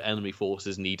the enemy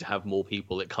forces need to have more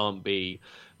people. It can't be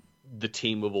the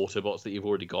team of Autobots that you've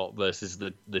already got versus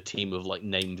the team of like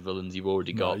named villains you've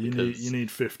already got. You need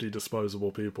 50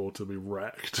 disposable people to be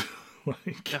wrecked.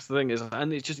 Like, that's the thing is,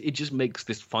 and it just makes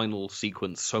this final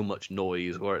sequence so much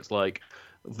noise where it's like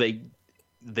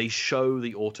they show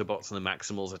the Autobots and the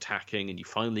Maximals attacking, and you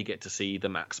finally get to see the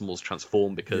Maximals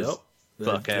transform because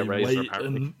fuck Air Razor,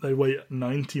 apparently. They wait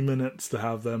 90 minutes to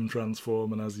have them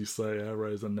transform, and as you say, Air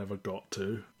Razor never got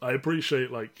to. I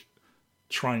appreciate, like,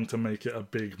 trying to make it a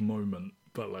big moment,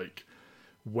 but, like,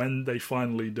 when they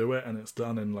finally do it and it's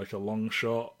done in, like, a long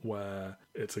shot where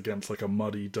it's against, like, a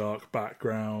muddy, dark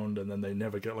background, and then they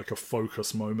never get, like, a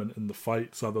focus moment in the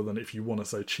fights, other than if you want to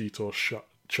say Cheetor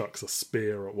chucks a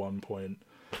spear at one point.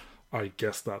 I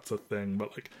guess that's a thing,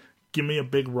 but, like, give me a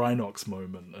big Rhinox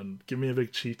moment and give me a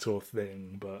big Cheetor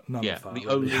thing, but none of that.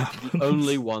 The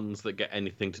only ones that get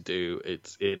anything to do,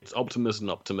 it's Optimus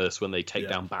and Optimus when they take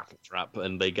down Battle Trap,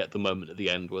 and they get the moment at the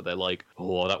end where they're like,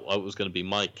 "Oh, that was going to be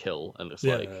my kill," and it's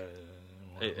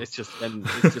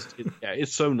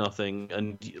it's so nothing,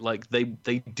 and like they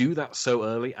do that so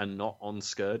early and not on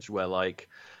Scourge, where like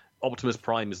Optimus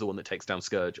Prime is the one that takes down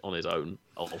Scourge on his own,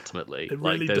 ultimately. It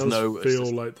really does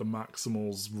feel like the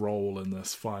Maximals' role in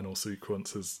this final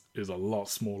sequence is a lot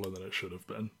smaller than it should have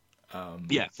been.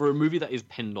 For a movie that is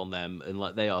pinned on them, and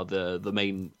like they are the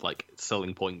main like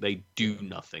selling point, they do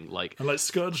nothing. And like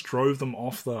Scourge drove them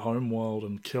off their homeworld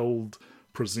and killed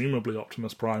presumably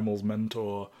Optimus Primal's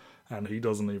mentor, and he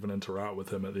doesn't even interact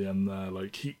with him at the end there.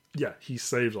 Like he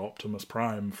saves Optimus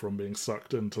Prime from being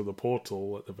sucked into the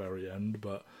portal at the very end,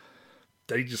 but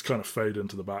they just kind of fade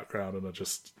into the background and are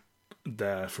just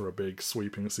there for a big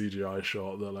sweeping CGI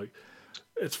shot. They're like,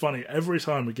 it's funny, every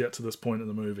time we get to this point in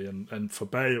the movie, and for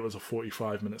Bay it was a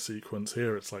 45-minute sequence,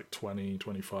 here it's like 20,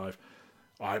 25,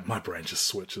 my brain just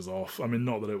switches off. I mean,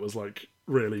 not that it was like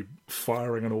really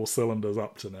firing on all cylinders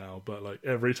up to now, but like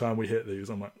every time we hit these,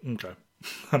 I'm like, okay.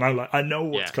 And I know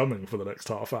what's coming for the next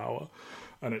half hour,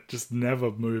 and it just never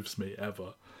moves me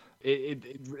ever.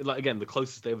 It like again, the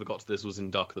closest they ever got to this was in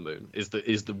Dark of the Moon. Is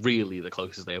really the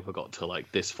closest they ever got to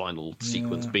like this final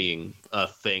sequence being a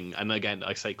thing. And again,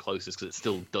 I say closest because it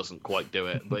still doesn't quite do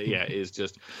it. But yeah, it is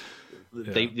just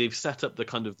they've set up the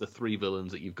kind of the three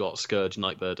villains that you've got: Scourge,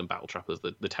 Nightbird, and Battletrap as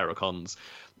the Terracons.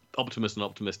 Optimus and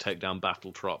Optimus take down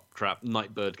Battletrap.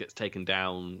 Nightbird gets taken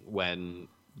down when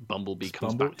Bumblebee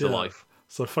comes back to life.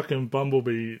 So fucking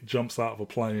Bumblebee jumps out of a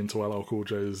plane to LL Cool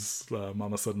J's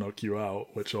Mama Said Knock You Out,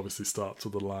 which obviously starts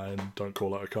with the line, "Don't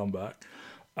call it a comeback."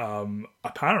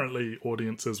 Apparently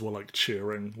audiences were like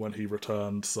cheering when he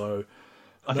returned, so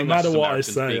no matter what I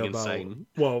say about... Insane.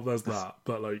 Well, there's that,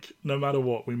 but like no matter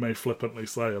what we may flippantly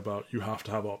say about you have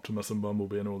to have Optimus and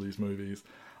Bumblebee in all these movies,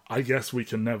 I guess we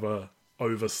can never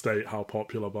overstate how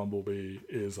popular Bumblebee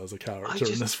is as a character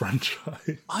in this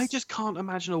franchise. I just can't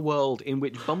imagine a world in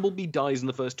which Bumblebee dies in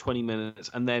the first 20 minutes,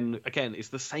 and then, again, it's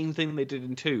the same thing they did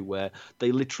in 2, where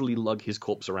they literally lug his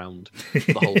corpse around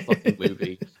the whole fucking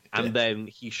movie, and then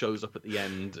he shows up at the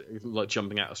end, like,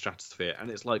 jumping out of stratosphere, and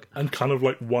it's like... And kind of,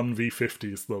 like,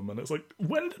 1v50s them, and it's like,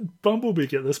 when did Bumblebee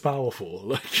get this powerful?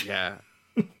 Like... Yeah.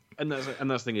 And that's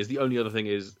the thing is, the only other thing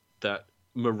is that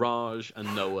Mirage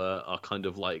and Noah are kind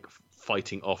of, like...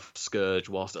 fighting off Scourge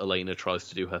whilst Elena tries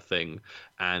to do her thing,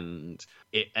 and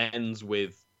it ends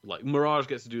with like Mirage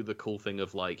gets to do the cool thing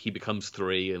of like he becomes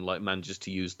 3 and like manages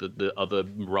to use the other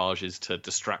Mirages to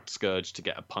distract Scourge to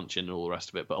get a punch in and all the rest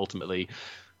of it, but ultimately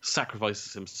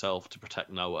sacrifices himself to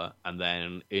protect Noah. And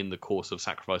then in the course of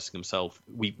sacrificing himself,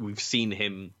 we've seen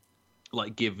him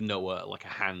like give Noah like a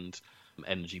hand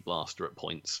energy blaster at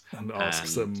points and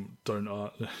asks him,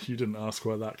 you didn't ask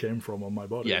where that came from on my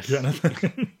body. Yes.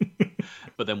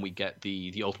 But then we get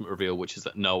the ultimate reveal, which is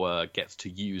that Noah gets to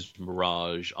use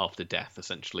Mirage after death,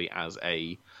 essentially as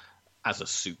a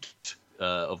suit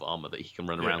of armor that he can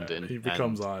run around in. He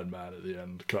becomes Iron Man at the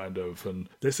end, kind of. And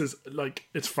this is like,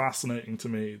 it's fascinating to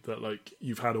me that like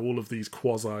you've had all of these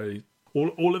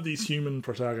all of these human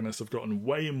protagonists have gotten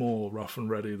way more rough and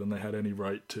ready than they had any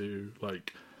right to.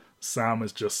 Like Sam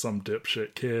is just some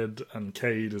dipshit kid, and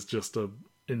Cade is just a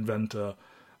inventor.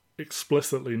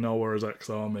 Explicitly, Noah is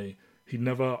ex-army. He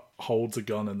never holds a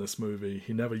gun in this movie.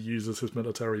 He never uses his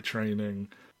military training.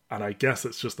 And I guess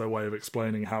it's just their way of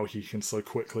explaining how he can so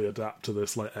quickly adapt to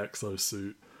this like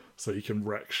exosuit so he can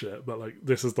wreck shit. But like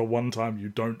this is the one time you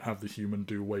don't have the human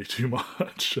do way too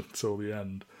much until the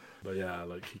end. But yeah,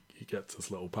 like he gets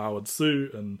this little powered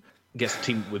suit and gets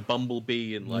teamed with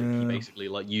Bumblebee, and like he basically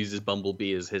like uses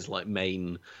Bumblebee as his like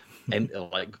main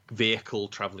like vehicle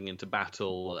traveling into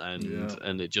battle,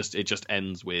 and it just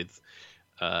ends with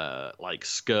like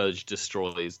Scourge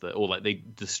destroys they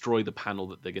destroy the panel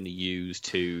that they're going to use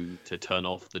to turn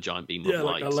off the giant beam of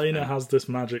light. Like Elena has this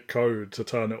magic code to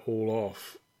turn it all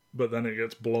off, but then it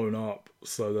gets blown up,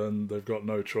 so then they've got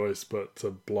no choice but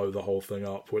to blow the whole thing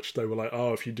up, which they were like,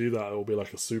 oh, if you do that, it'll be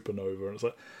like a supernova. And it's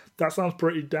like, that sounds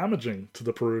pretty damaging to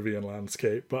the Peruvian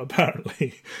landscape, but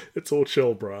apparently it's all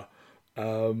chill, bruh.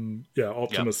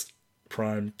 Optimus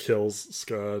Prime kills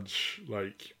Scourge,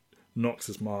 like, knocks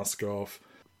his mask off.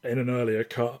 In an earlier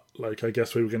cut, like, I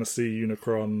guess we were going to see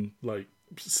Unicron, like,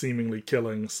 seemingly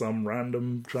killing some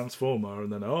random Transformer,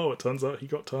 and then, it turns out he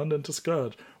got turned into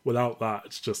Scourge. Without that,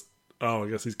 it's just, I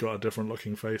guess he's got a different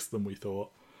looking face than we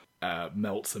thought.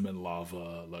 Melts him in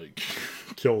lava, like,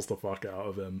 kills the fuck out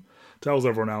of him, tells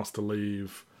everyone else to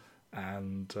leave,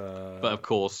 and... But of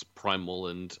course, Primal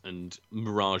and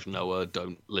Mirage Noah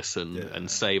don't listen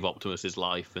and save Optimus's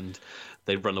life, and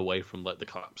they run away from, like, the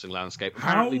collapsing landscape.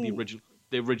 Apparently,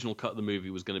 the original cut of the movie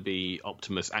was going to be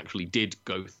Optimus actually did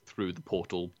go through the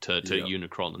portal to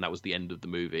Unicron, and that was the end of the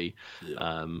movie.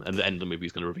 And the end of the movie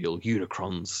is going to reveal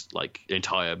Unicron's like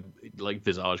entire like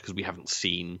visage, because we haven't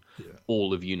seen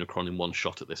all of Unicron in one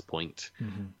shot at this point.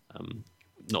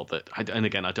 Not that, I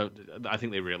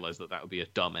think they realized that would be a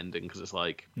dumb ending, because it's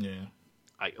like,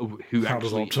 how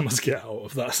does Optimus get out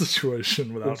of that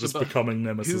situation without just becoming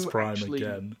Nemesis Prime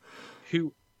again?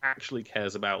 Who actually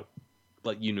cares about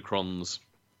like Unicron's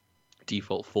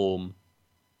default form,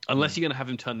 unless you're going to have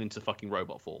him turned into fucking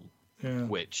robot form,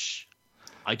 which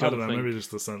I don't know, maybe just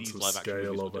the sense of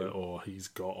scale of it, or he's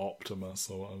got Optimus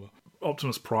or whatever.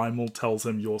 Optimus Primal tells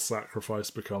him your sacrifice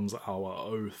becomes our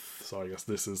oath, so I guess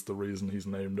this is the reason he's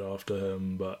named after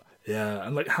him. But yeah,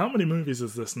 and like, how many movies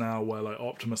is this now where like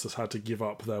Optimus has had to give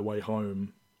up their way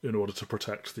home in order to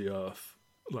protect the Earth?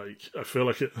 Like, I feel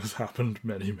like it has happened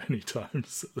many, many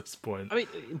times at this point. I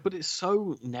mean, but it's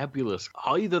so nebulous.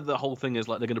 Either the whole thing is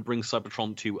like they're going to bring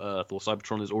Cybertron to Earth, or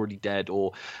Cybertron is already dead,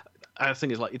 or the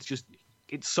thing is like,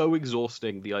 it's so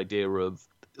exhausting, the idea of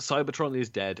Cybertron is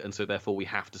dead, and so therefore we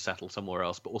have to settle somewhere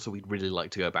else, but also we'd really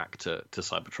like to go back to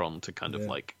Cybertron to kind of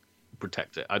like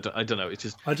protect it. I don't know. It's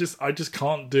just I just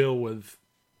can't deal with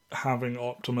having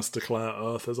Optimus declare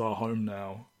Earth as our home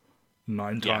now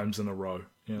 9 times in a row.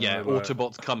 You know,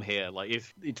 Autobots come here. Like,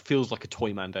 it feels like a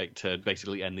toy mandate to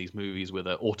basically end these movies with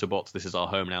Autobots, this is our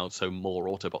home now, so more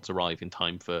Autobots arrive in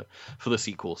time for the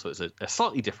sequel, so it's a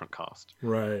slightly different cast.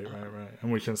 Right.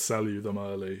 And we can sell you them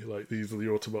early. Like, these are the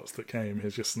Autobots that came,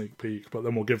 here's your sneak peek, but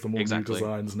then we'll give them all new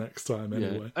designs next time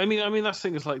anyway. I mean, that's the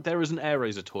thing, is like, there is an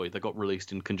Air-Razor toy that got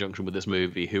released in conjunction with this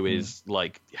movie who is,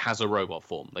 like, has a robot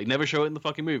form. They never show it in the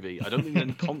fucking movie. I don't think there's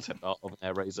any concept art of an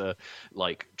Air-Razor,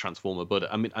 like, Transformer,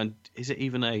 but, I mean, and is it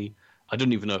even I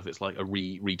don't even know if it's like a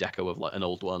redeco of like an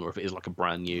old one, or if it is like a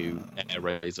brand new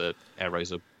Air-Razor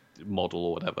model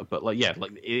or whatever. But like,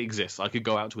 like, it exists. I could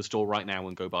go out to a store right now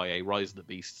and go buy a Rise of the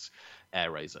Beasts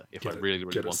Air-Razor if I really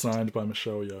get wanted it signed by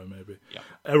Michelle Yeoh, maybe. Yeah.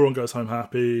 Everyone goes home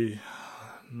happy.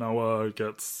 Noah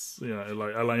gets,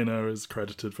 like, Elena is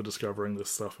credited for discovering this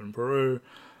stuff in Peru.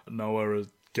 Noah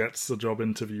gets a job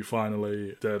interview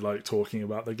finally. They're like talking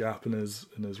about the gap in his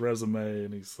resume,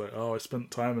 and he's like, I spent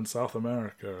time in South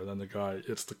America. And then the guy,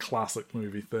 it's the classic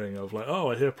movie thing of like,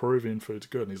 I hear Peruvian food's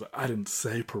good, and he's like, I didn't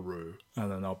say Peru.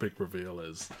 And then our big reveal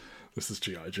is, this is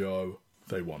G.I. Joe.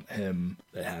 They want him.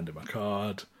 They hand him a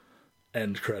card.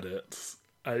 End credits.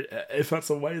 If that's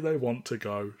the way they want to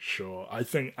go, sure. I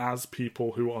think as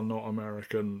people who are not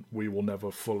American, we will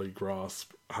never fully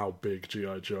grasp how big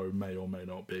G.I. Joe may or may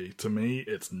not be. To me,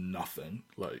 it's nothing.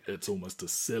 Like, it's almost a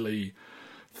silly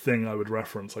thing I would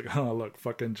reference. Like, look,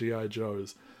 fucking G.I.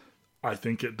 Joes. I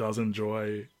think it does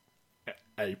enjoy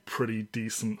a pretty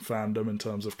decent fandom in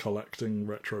terms of collecting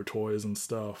retro toys and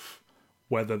stuff.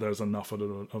 Whether there's enough of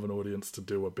an audience to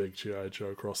do a big G.I.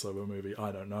 Joe crossover movie,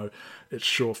 I don't know. It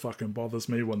sure fucking bothers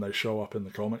me when they show up in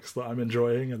the comics that I'm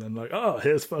enjoying, and then like,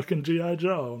 here's fucking G.I.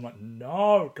 Joe. I'm like,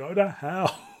 no, go to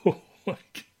hell.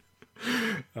 Like,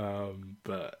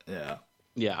 but yeah.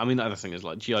 Yeah, I mean, the other thing is,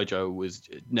 like, G.I. Joe was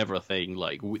never a thing.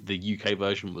 Like, the UK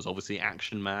version was obviously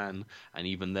Action Man, and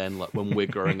even then, like, when we're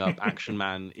growing up, Action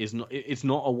Man is not, it's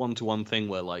not a one-to-one thing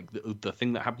where, like, the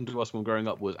thing that happened to us when growing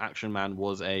up was Action Man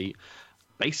was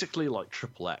basically like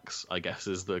Triple X, I guess,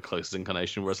 is the closest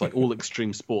incarnation, where it's like all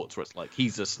extreme sports, where it's like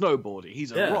he's a snowboarder,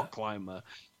 he's a rock climber,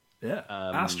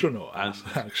 astronaut, and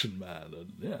Action Man,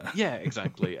 and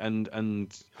exactly, and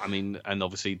I mean, and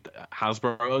obviously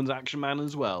Hasbro owns Action Man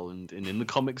as well, and in the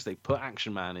comics they put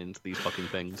Action Man into these fucking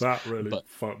things. That really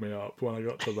fucked me up when I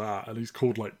got to that, and he's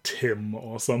called like Tim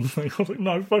or something. I was like,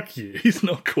 no, fuck you, he's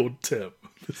not called Tim.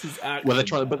 This is Action Well, they're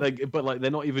trying, Man. but like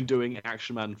they're not even doing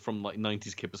Action Man from like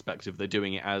 90s kid perspective. They're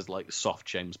doing it as like soft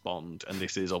James Bond, and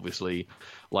this is obviously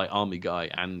like Army Guy.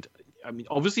 And I mean,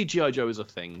 obviously G.I. Joe is a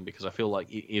thing because I feel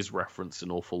like it is referenced an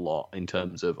awful lot in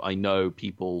terms of, I know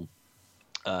people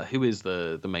who is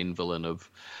the main villain of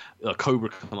Cobra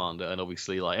Commander, and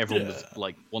obviously like everyone was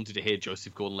like wanted to hear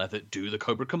Joseph Gordon-Levitt do the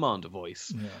Cobra Commander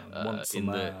voice, Once a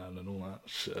Man and all that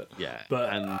shit. Yeah,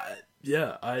 but and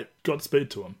yeah, I Godspeed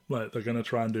to them. Like, they're going to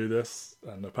try and do this,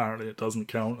 and apparently it doesn't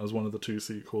count as one of the 2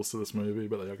 sequels to this movie,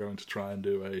 but they are going to try and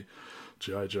do a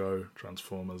G.I. Joe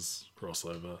Transformers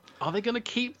crossover. Are they going to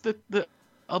keep the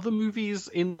other movies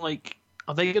in, like...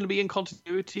 Are they going to be in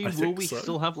continuity? Will we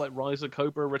still have, like, Rise of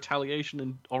Cobra, Retaliation,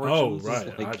 and Origins? Oh,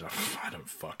 right. Like... I don't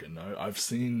fucking know. I've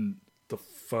seen the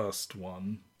first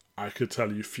one. I could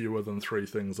tell you fewer than 3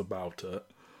 things about it.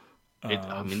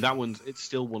 I mean, it's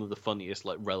still one of the funniest,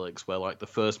 like, relics where, like, the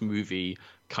first movie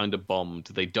kind of bombed.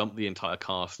 They dumped the entire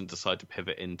cast and decided to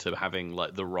pivot into having,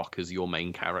 like, The Rock as your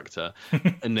main character.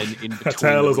 And then in between... A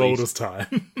tale as old as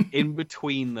time. In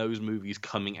between those movies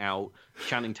coming out,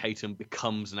 Channing Tatum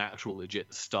becomes an actual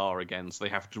legit star again, so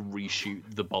they have to reshoot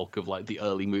the bulk of, like, the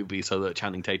early movies so that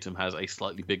Channing Tatum has a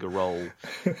slightly bigger role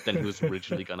than he was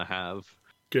originally going to have.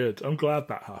 Good. I'm glad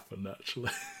that happened, actually.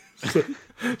 So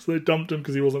they dumped him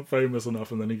because he wasn't famous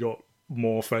enough, and then he got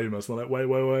more famous. And they're like,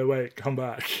 wait, come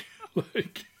back.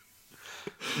 Like,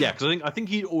 yeah, because I think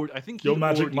he'd already. You're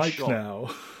Magic Mike now.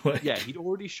 Like... Yeah, he'd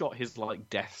already shot his, like,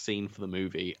 death scene for the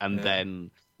movie, and then,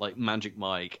 like, Magic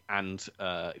Mike and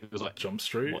it was like Jump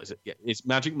Street. What is it? Yeah, it's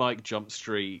Magic Mike, Jump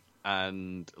Street,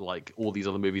 and, like, all these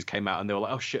other movies came out, and they were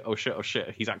like, oh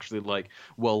shit. He's actually, like,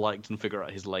 well liked and figure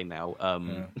out his lane now.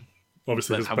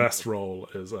 Obviously, his best role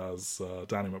is as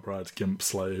Danny McBride's gimp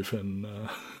slave. And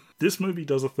this movie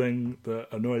does a thing that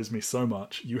annoys me so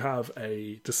much. You have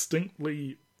a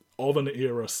distinctly of an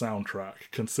era soundtrack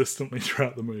consistently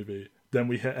throughout the movie. Then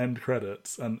we hit end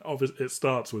credits, and obviously it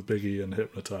starts with Biggie and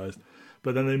Hypnotized.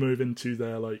 But then they move into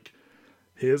their, like,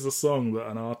 here's a song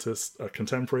that a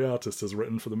contemporary artist has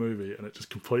written for the movie, and it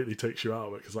just completely takes you out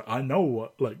of it. Because, like, I know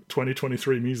what, like,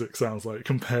 2023 music sounds like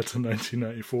compared to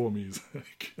 1994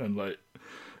 music. And, like,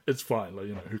 it's fine. Like,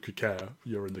 you know, who could care?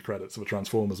 You're in the credits of a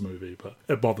Transformers movie, but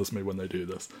it bothers me when they do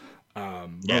this.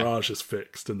 Mirage is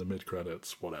fixed in the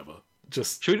mid-credits, whatever.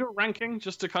 Should we do a ranking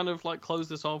just to kind of, like, close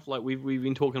this off? Like, we've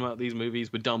been talking about these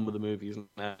movies. We're done with the movies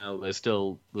now. There's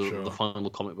still the final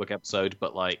comic book episode,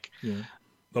 but, like... Yeah.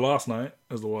 The Last Night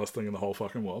is the worst thing in the whole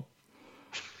fucking world.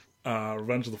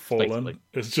 Revenge of the Fallen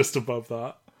is just above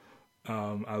that,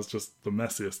 as just the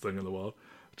messiest thing in the world.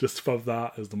 Just above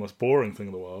that is the most boring thing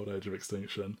in the world, Age of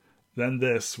Extinction. Then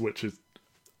this, which is,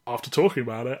 after talking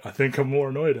about it, I think I'm more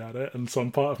annoyed at it, and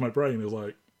some part of my brain is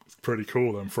like, it's pretty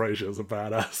cool then Frasier's a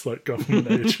badass, like,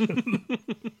 government agent.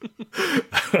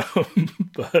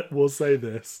 But we'll say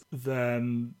this,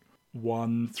 then...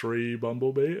 1-3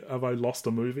 Bumblebee. Have I lost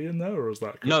a movie in there, or is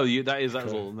that? No, that is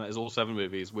all. That is all 7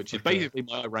 movies, which is basically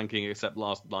my ranking. Except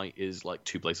Last Night is, like,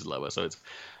 2 places lower, so it's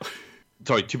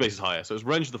 2 places higher. So it's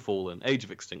Revenge of the Fallen, Age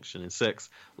of Extinction in 6,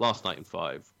 Last Night in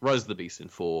 5, Rise of the Beast in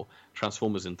 4,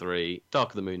 Transformers in 3,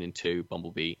 Dark of the Moon in 2,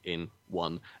 Bumblebee in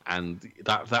 1, and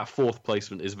that 4th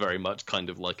placement is very much kind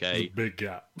of like a big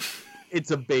gap.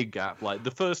 It's a big gap. Like,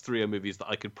 the first 3 are movies that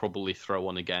I could probably throw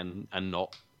on again and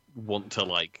not want to,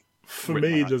 like. For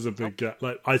me, there's a big gap.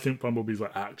 Like, I think Bumblebee's,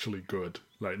 like, actually good.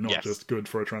 Like, not just good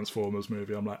for a Transformers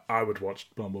movie. I'm like, I would watch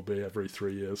Bumblebee every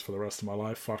 3 years for the rest of my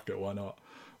life. Fuck it, why not?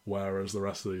 Whereas the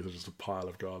rest of these are just a pile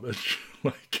of garbage.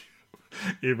 Like,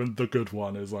 even the good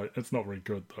one is, like, it's not very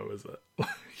good, though, is it?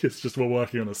 It's just we're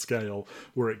working on a scale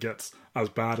where it gets as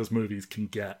bad as movies can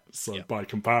get. So, by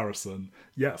comparison,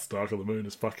 yes, Dark of the Moon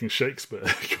is fucking Shakespeare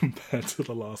compared to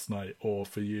The Last Night, or,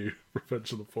 for you,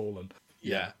 Revenge of the Fallen.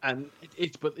 Yeah, and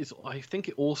I think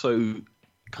it also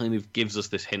kind of gives us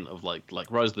this hint of, like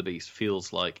Rise of the Beast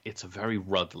feels like it's a very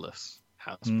rudderless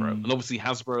Hasbro. And obviously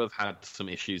Hasbro have had some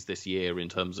issues this year in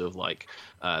terms of, like,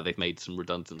 they've made some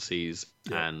redundancies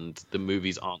and the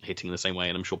movies aren't hitting the same way,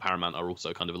 and I'm sure Paramount are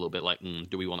also kind of a little bit like,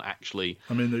 do we want to actually...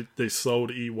 I mean, they sold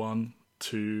E1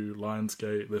 to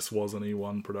Lionsgate. This was an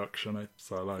E1 production,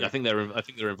 so, like... I think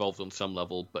they're involved on some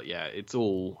level, but yeah, it's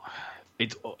all...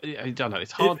 I don't know.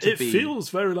 It's hard to be... It feels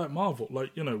very like Marvel.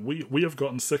 Like, you know, we have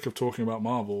gotten sick of talking about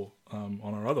Marvel on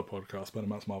our other podcast, Better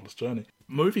Matt's Marvelous Journey.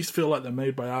 Movies feel like they're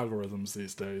made by algorithms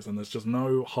these days, and there's just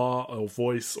no heart or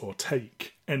voice or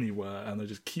take anywhere, and they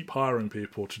just keep hiring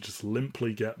people to just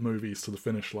limply get movies to the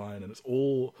finish line, and it's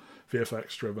all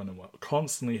VFX driven, and we're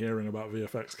constantly hearing about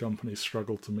VFX companies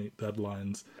struggle to meet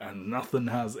deadlines, and nothing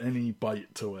has any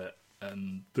bite to it,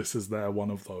 and this is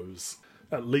one of those.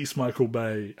 At least Michael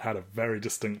Bay had a very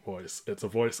distinct voice. It's a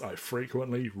voice I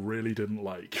frequently really didn't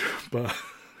like, but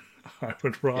I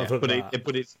would rather that.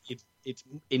 But it's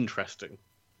interesting.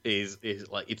 Is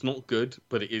like, it's not good,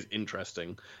 but it is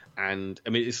interesting. And I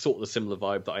mean, it's sort of the similar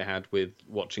vibe that I had with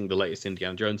watching the latest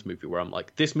Indiana Jones movie, where I'm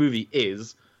like, this movie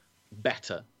is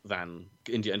better than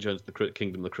Indiana Jones: The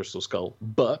Kingdom of the Crystal Skull,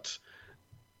 but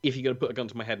if you're going to put a gun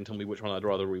to my head and tell me which one I'd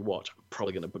rather rewatch, I'm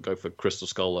probably going to go for Crystal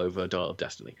Skull over Dial of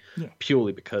Destiny. Yeah.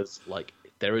 Purely because, like,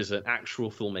 there is an actual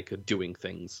filmmaker doing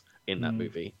things in that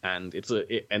movie, and it's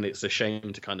a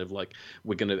shame to kind of, like,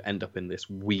 we're going to end up in this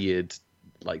weird,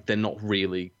 like, they're not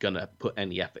really going to put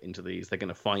any effort into these. They're going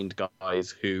to find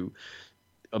guys who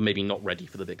are maybe not ready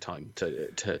for the big time to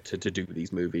do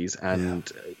these movies,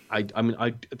 and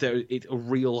it's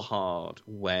real hard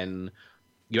when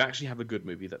you actually have a good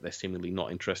movie that they're seemingly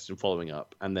not interested in following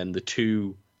up, and then the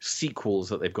two sequels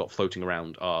that they've got floating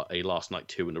around are A Last Night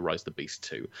 2 and A Rise of the Beast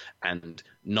 2, and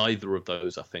neither of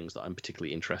those are things that I'm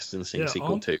particularly interested in seeing a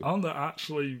sequel to. Aren't there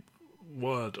actually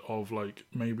word of, like,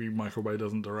 maybe Michael Bay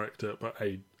doesn't direct it, but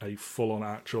a full-on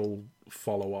actual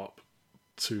follow-up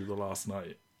to The Last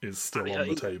Night is still on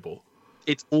the table?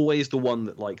 It's always the one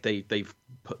that, like, they've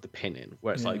put the pin in,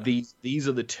 where it's like, these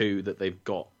are the two that they've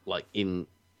got, like, in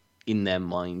their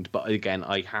mind. But again,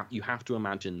 you have to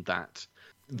imagine that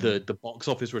the box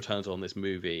office returns on this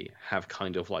movie have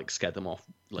kind of, like, scared them off,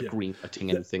 like, greenlighting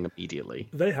anything immediately.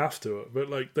 They have to, but,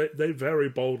 like, they very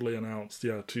boldly announced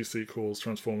 2 sequels,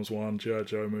 Transformers 1, G.I.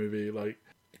 Joe movie. Like,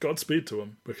 Godspeed to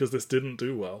them, because this didn't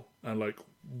do well, and, like,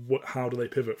 how do they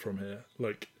pivot from here?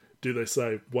 Like, do they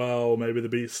say, well, maybe the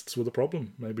beasts were the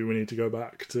problem, maybe we need to go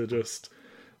back to just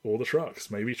all the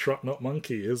trucks, maybe truck not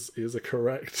monkey is a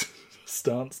correct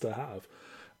stance to have.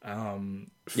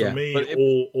 For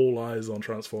me, all eyes on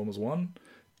Transformers 1.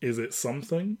 Is it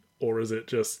something, or is it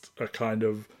just a kind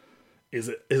of, is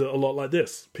it a lot like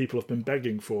this? People have been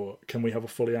begging for, can we have a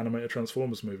fully animated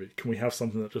Transformers movie? Can we have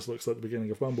something that just looks like the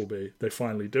beginning of Bumblebee? They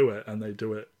finally do it, and they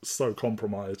do it so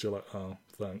compromised, you're like, oh,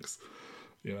 thanks.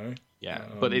 You know? Yeah,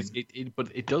 but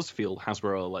it does feel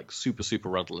Hasbro are, like, super, super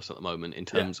rudderless at the moment in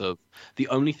terms of the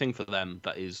only thing for them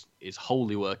that is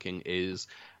wholly working is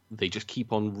they just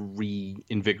keep on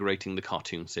reinvigorating the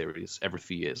cartoon series every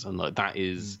few years, and, like, that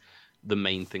is the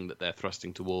main thing that they're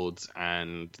thrusting towards.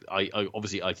 And I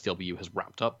obviously ITW has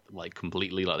wrapped up, like,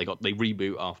 completely. Like, they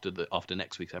reboot after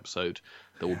next week's episode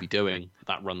that we'll be doing.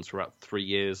 That runs for about 3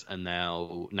 years, and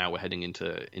now we're heading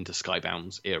into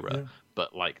Skybound's era. Yeah.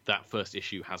 But, like, that first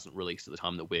issue hasn't released at the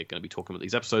time that we're going to be talking about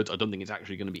these episodes. I don't think it's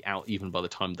actually going to be out even by the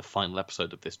time the final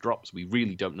episode of this drops. We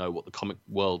really don't know what the comic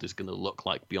world is going to look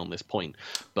like beyond this point.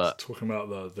 But talking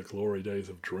about the glory days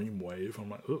of Dreamwave, I'm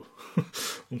like, oh,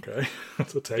 okay,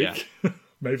 that's a take. Yeah.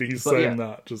 Maybe he's saying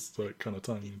that just, like, kind of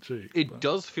tongue in cheek. It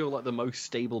does feel like the most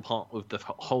stable part of the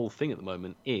whole thing at the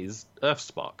moment is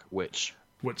Earthspark, which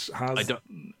has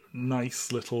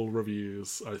nice little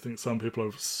reviews. I think some people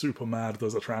are super mad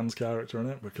there's a trans character in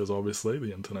it, because obviously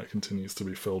the internet continues to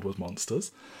be filled with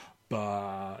monsters.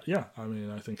 But yeah, I mean,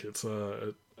 I think it's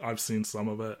I've seen some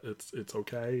of it. It's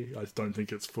okay. I don't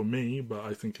think it's for me, but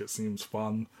I think it seems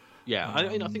fun. Yeah, I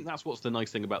think that's what's the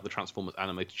nice thing about the Transformers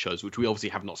animated shows, which we obviously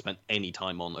have not spent any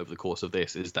time on over the course of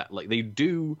this, is that, like, they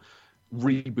do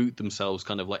reboot themselves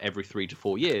kind of, like, every 3 to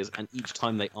 4 years, and each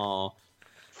time they are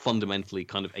fundamentally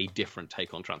kind of a different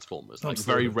take on Transformers. Like,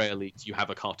 very rarely do you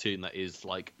have a cartoon that is,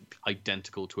 like,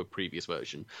 identical to a previous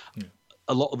version. Yeah.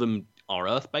 A lot of them are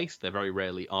Earth-based. They very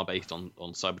rarely are based on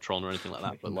Cybertron or anything like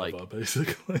that. But, like,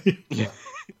 basically, yeah.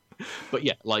 But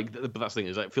yeah, like, but that's the thing,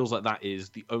 is it feels like that is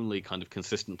the only kind of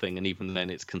consistent thing, and even then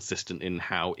it's consistent in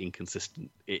how inconsistent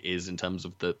it is in terms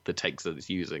of the takes that it's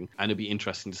using. And it'd be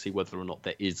interesting to see whether or not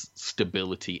there is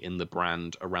stability in the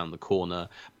brand around the corner,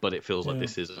 but it feels like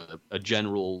this is a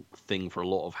general thing for a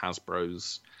lot of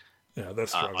Hasbro's. Yeah, they're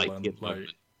struggling.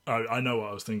 I know what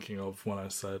I was thinking of when I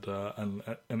said an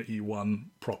E1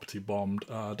 property bombed.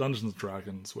 Dungeons and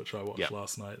Dragons, which I watched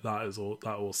last night, that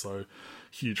also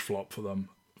huge flop for them.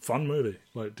 Fun movie,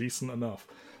 like, decent enough,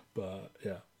 but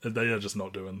yeah, they are just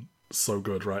not doing so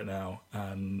good right now,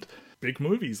 and big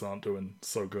movies aren't doing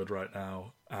so good right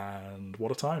now. And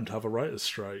what a time to have a writer's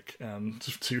strike and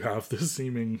to have this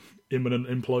seeming imminent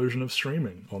implosion of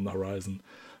streaming on the horizon.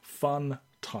 Fun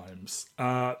times.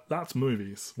 That's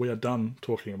movies. We are done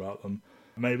talking about them.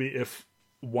 Maybe if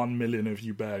 1 million of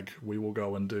you beg, we will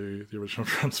go and do the original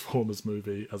Transformers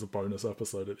movie as a bonus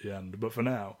episode at the end. But for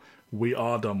now, we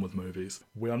are done with movies.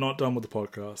 We are not done with the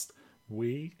podcast.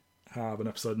 We have an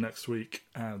episode next week,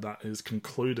 and that is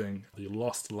concluding the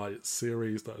Lost Light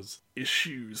series. That is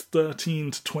issues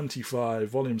 13 to 25,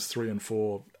 volumes 3 and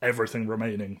 4, everything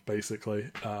remaining, basically,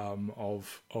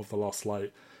 of the Lost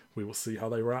Light. We will see how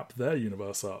they wrap their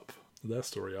universe up, their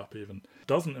story up even.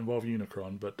 Doesn't involve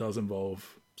Unicron, but does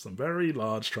involve some very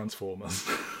large Transformers.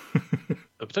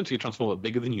 Potentially a Transformer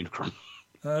bigger than Unicron.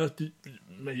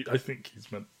 I think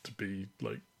he's meant to be,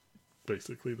 like,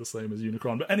 basically the same as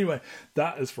Unicron. But anyway,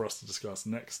 that is for us to discuss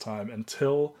next time.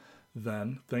 Until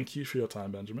then, thank you for your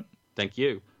time, Benjamin. Thank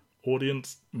you.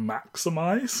 audience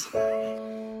maximize.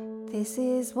 This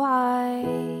is why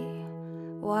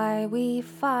we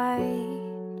fight,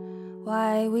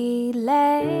 why we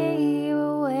lay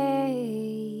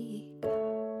awake.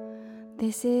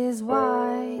 This is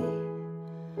why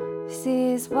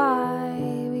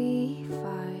we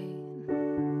fight.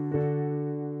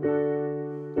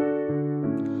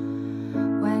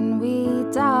 When we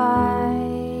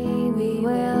die, we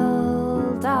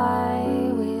will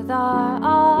die with our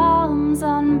arms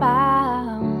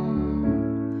unbound.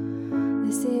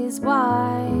 This is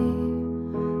why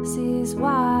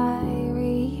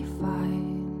we fight.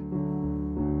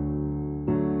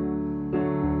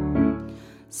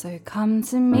 So come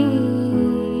to me,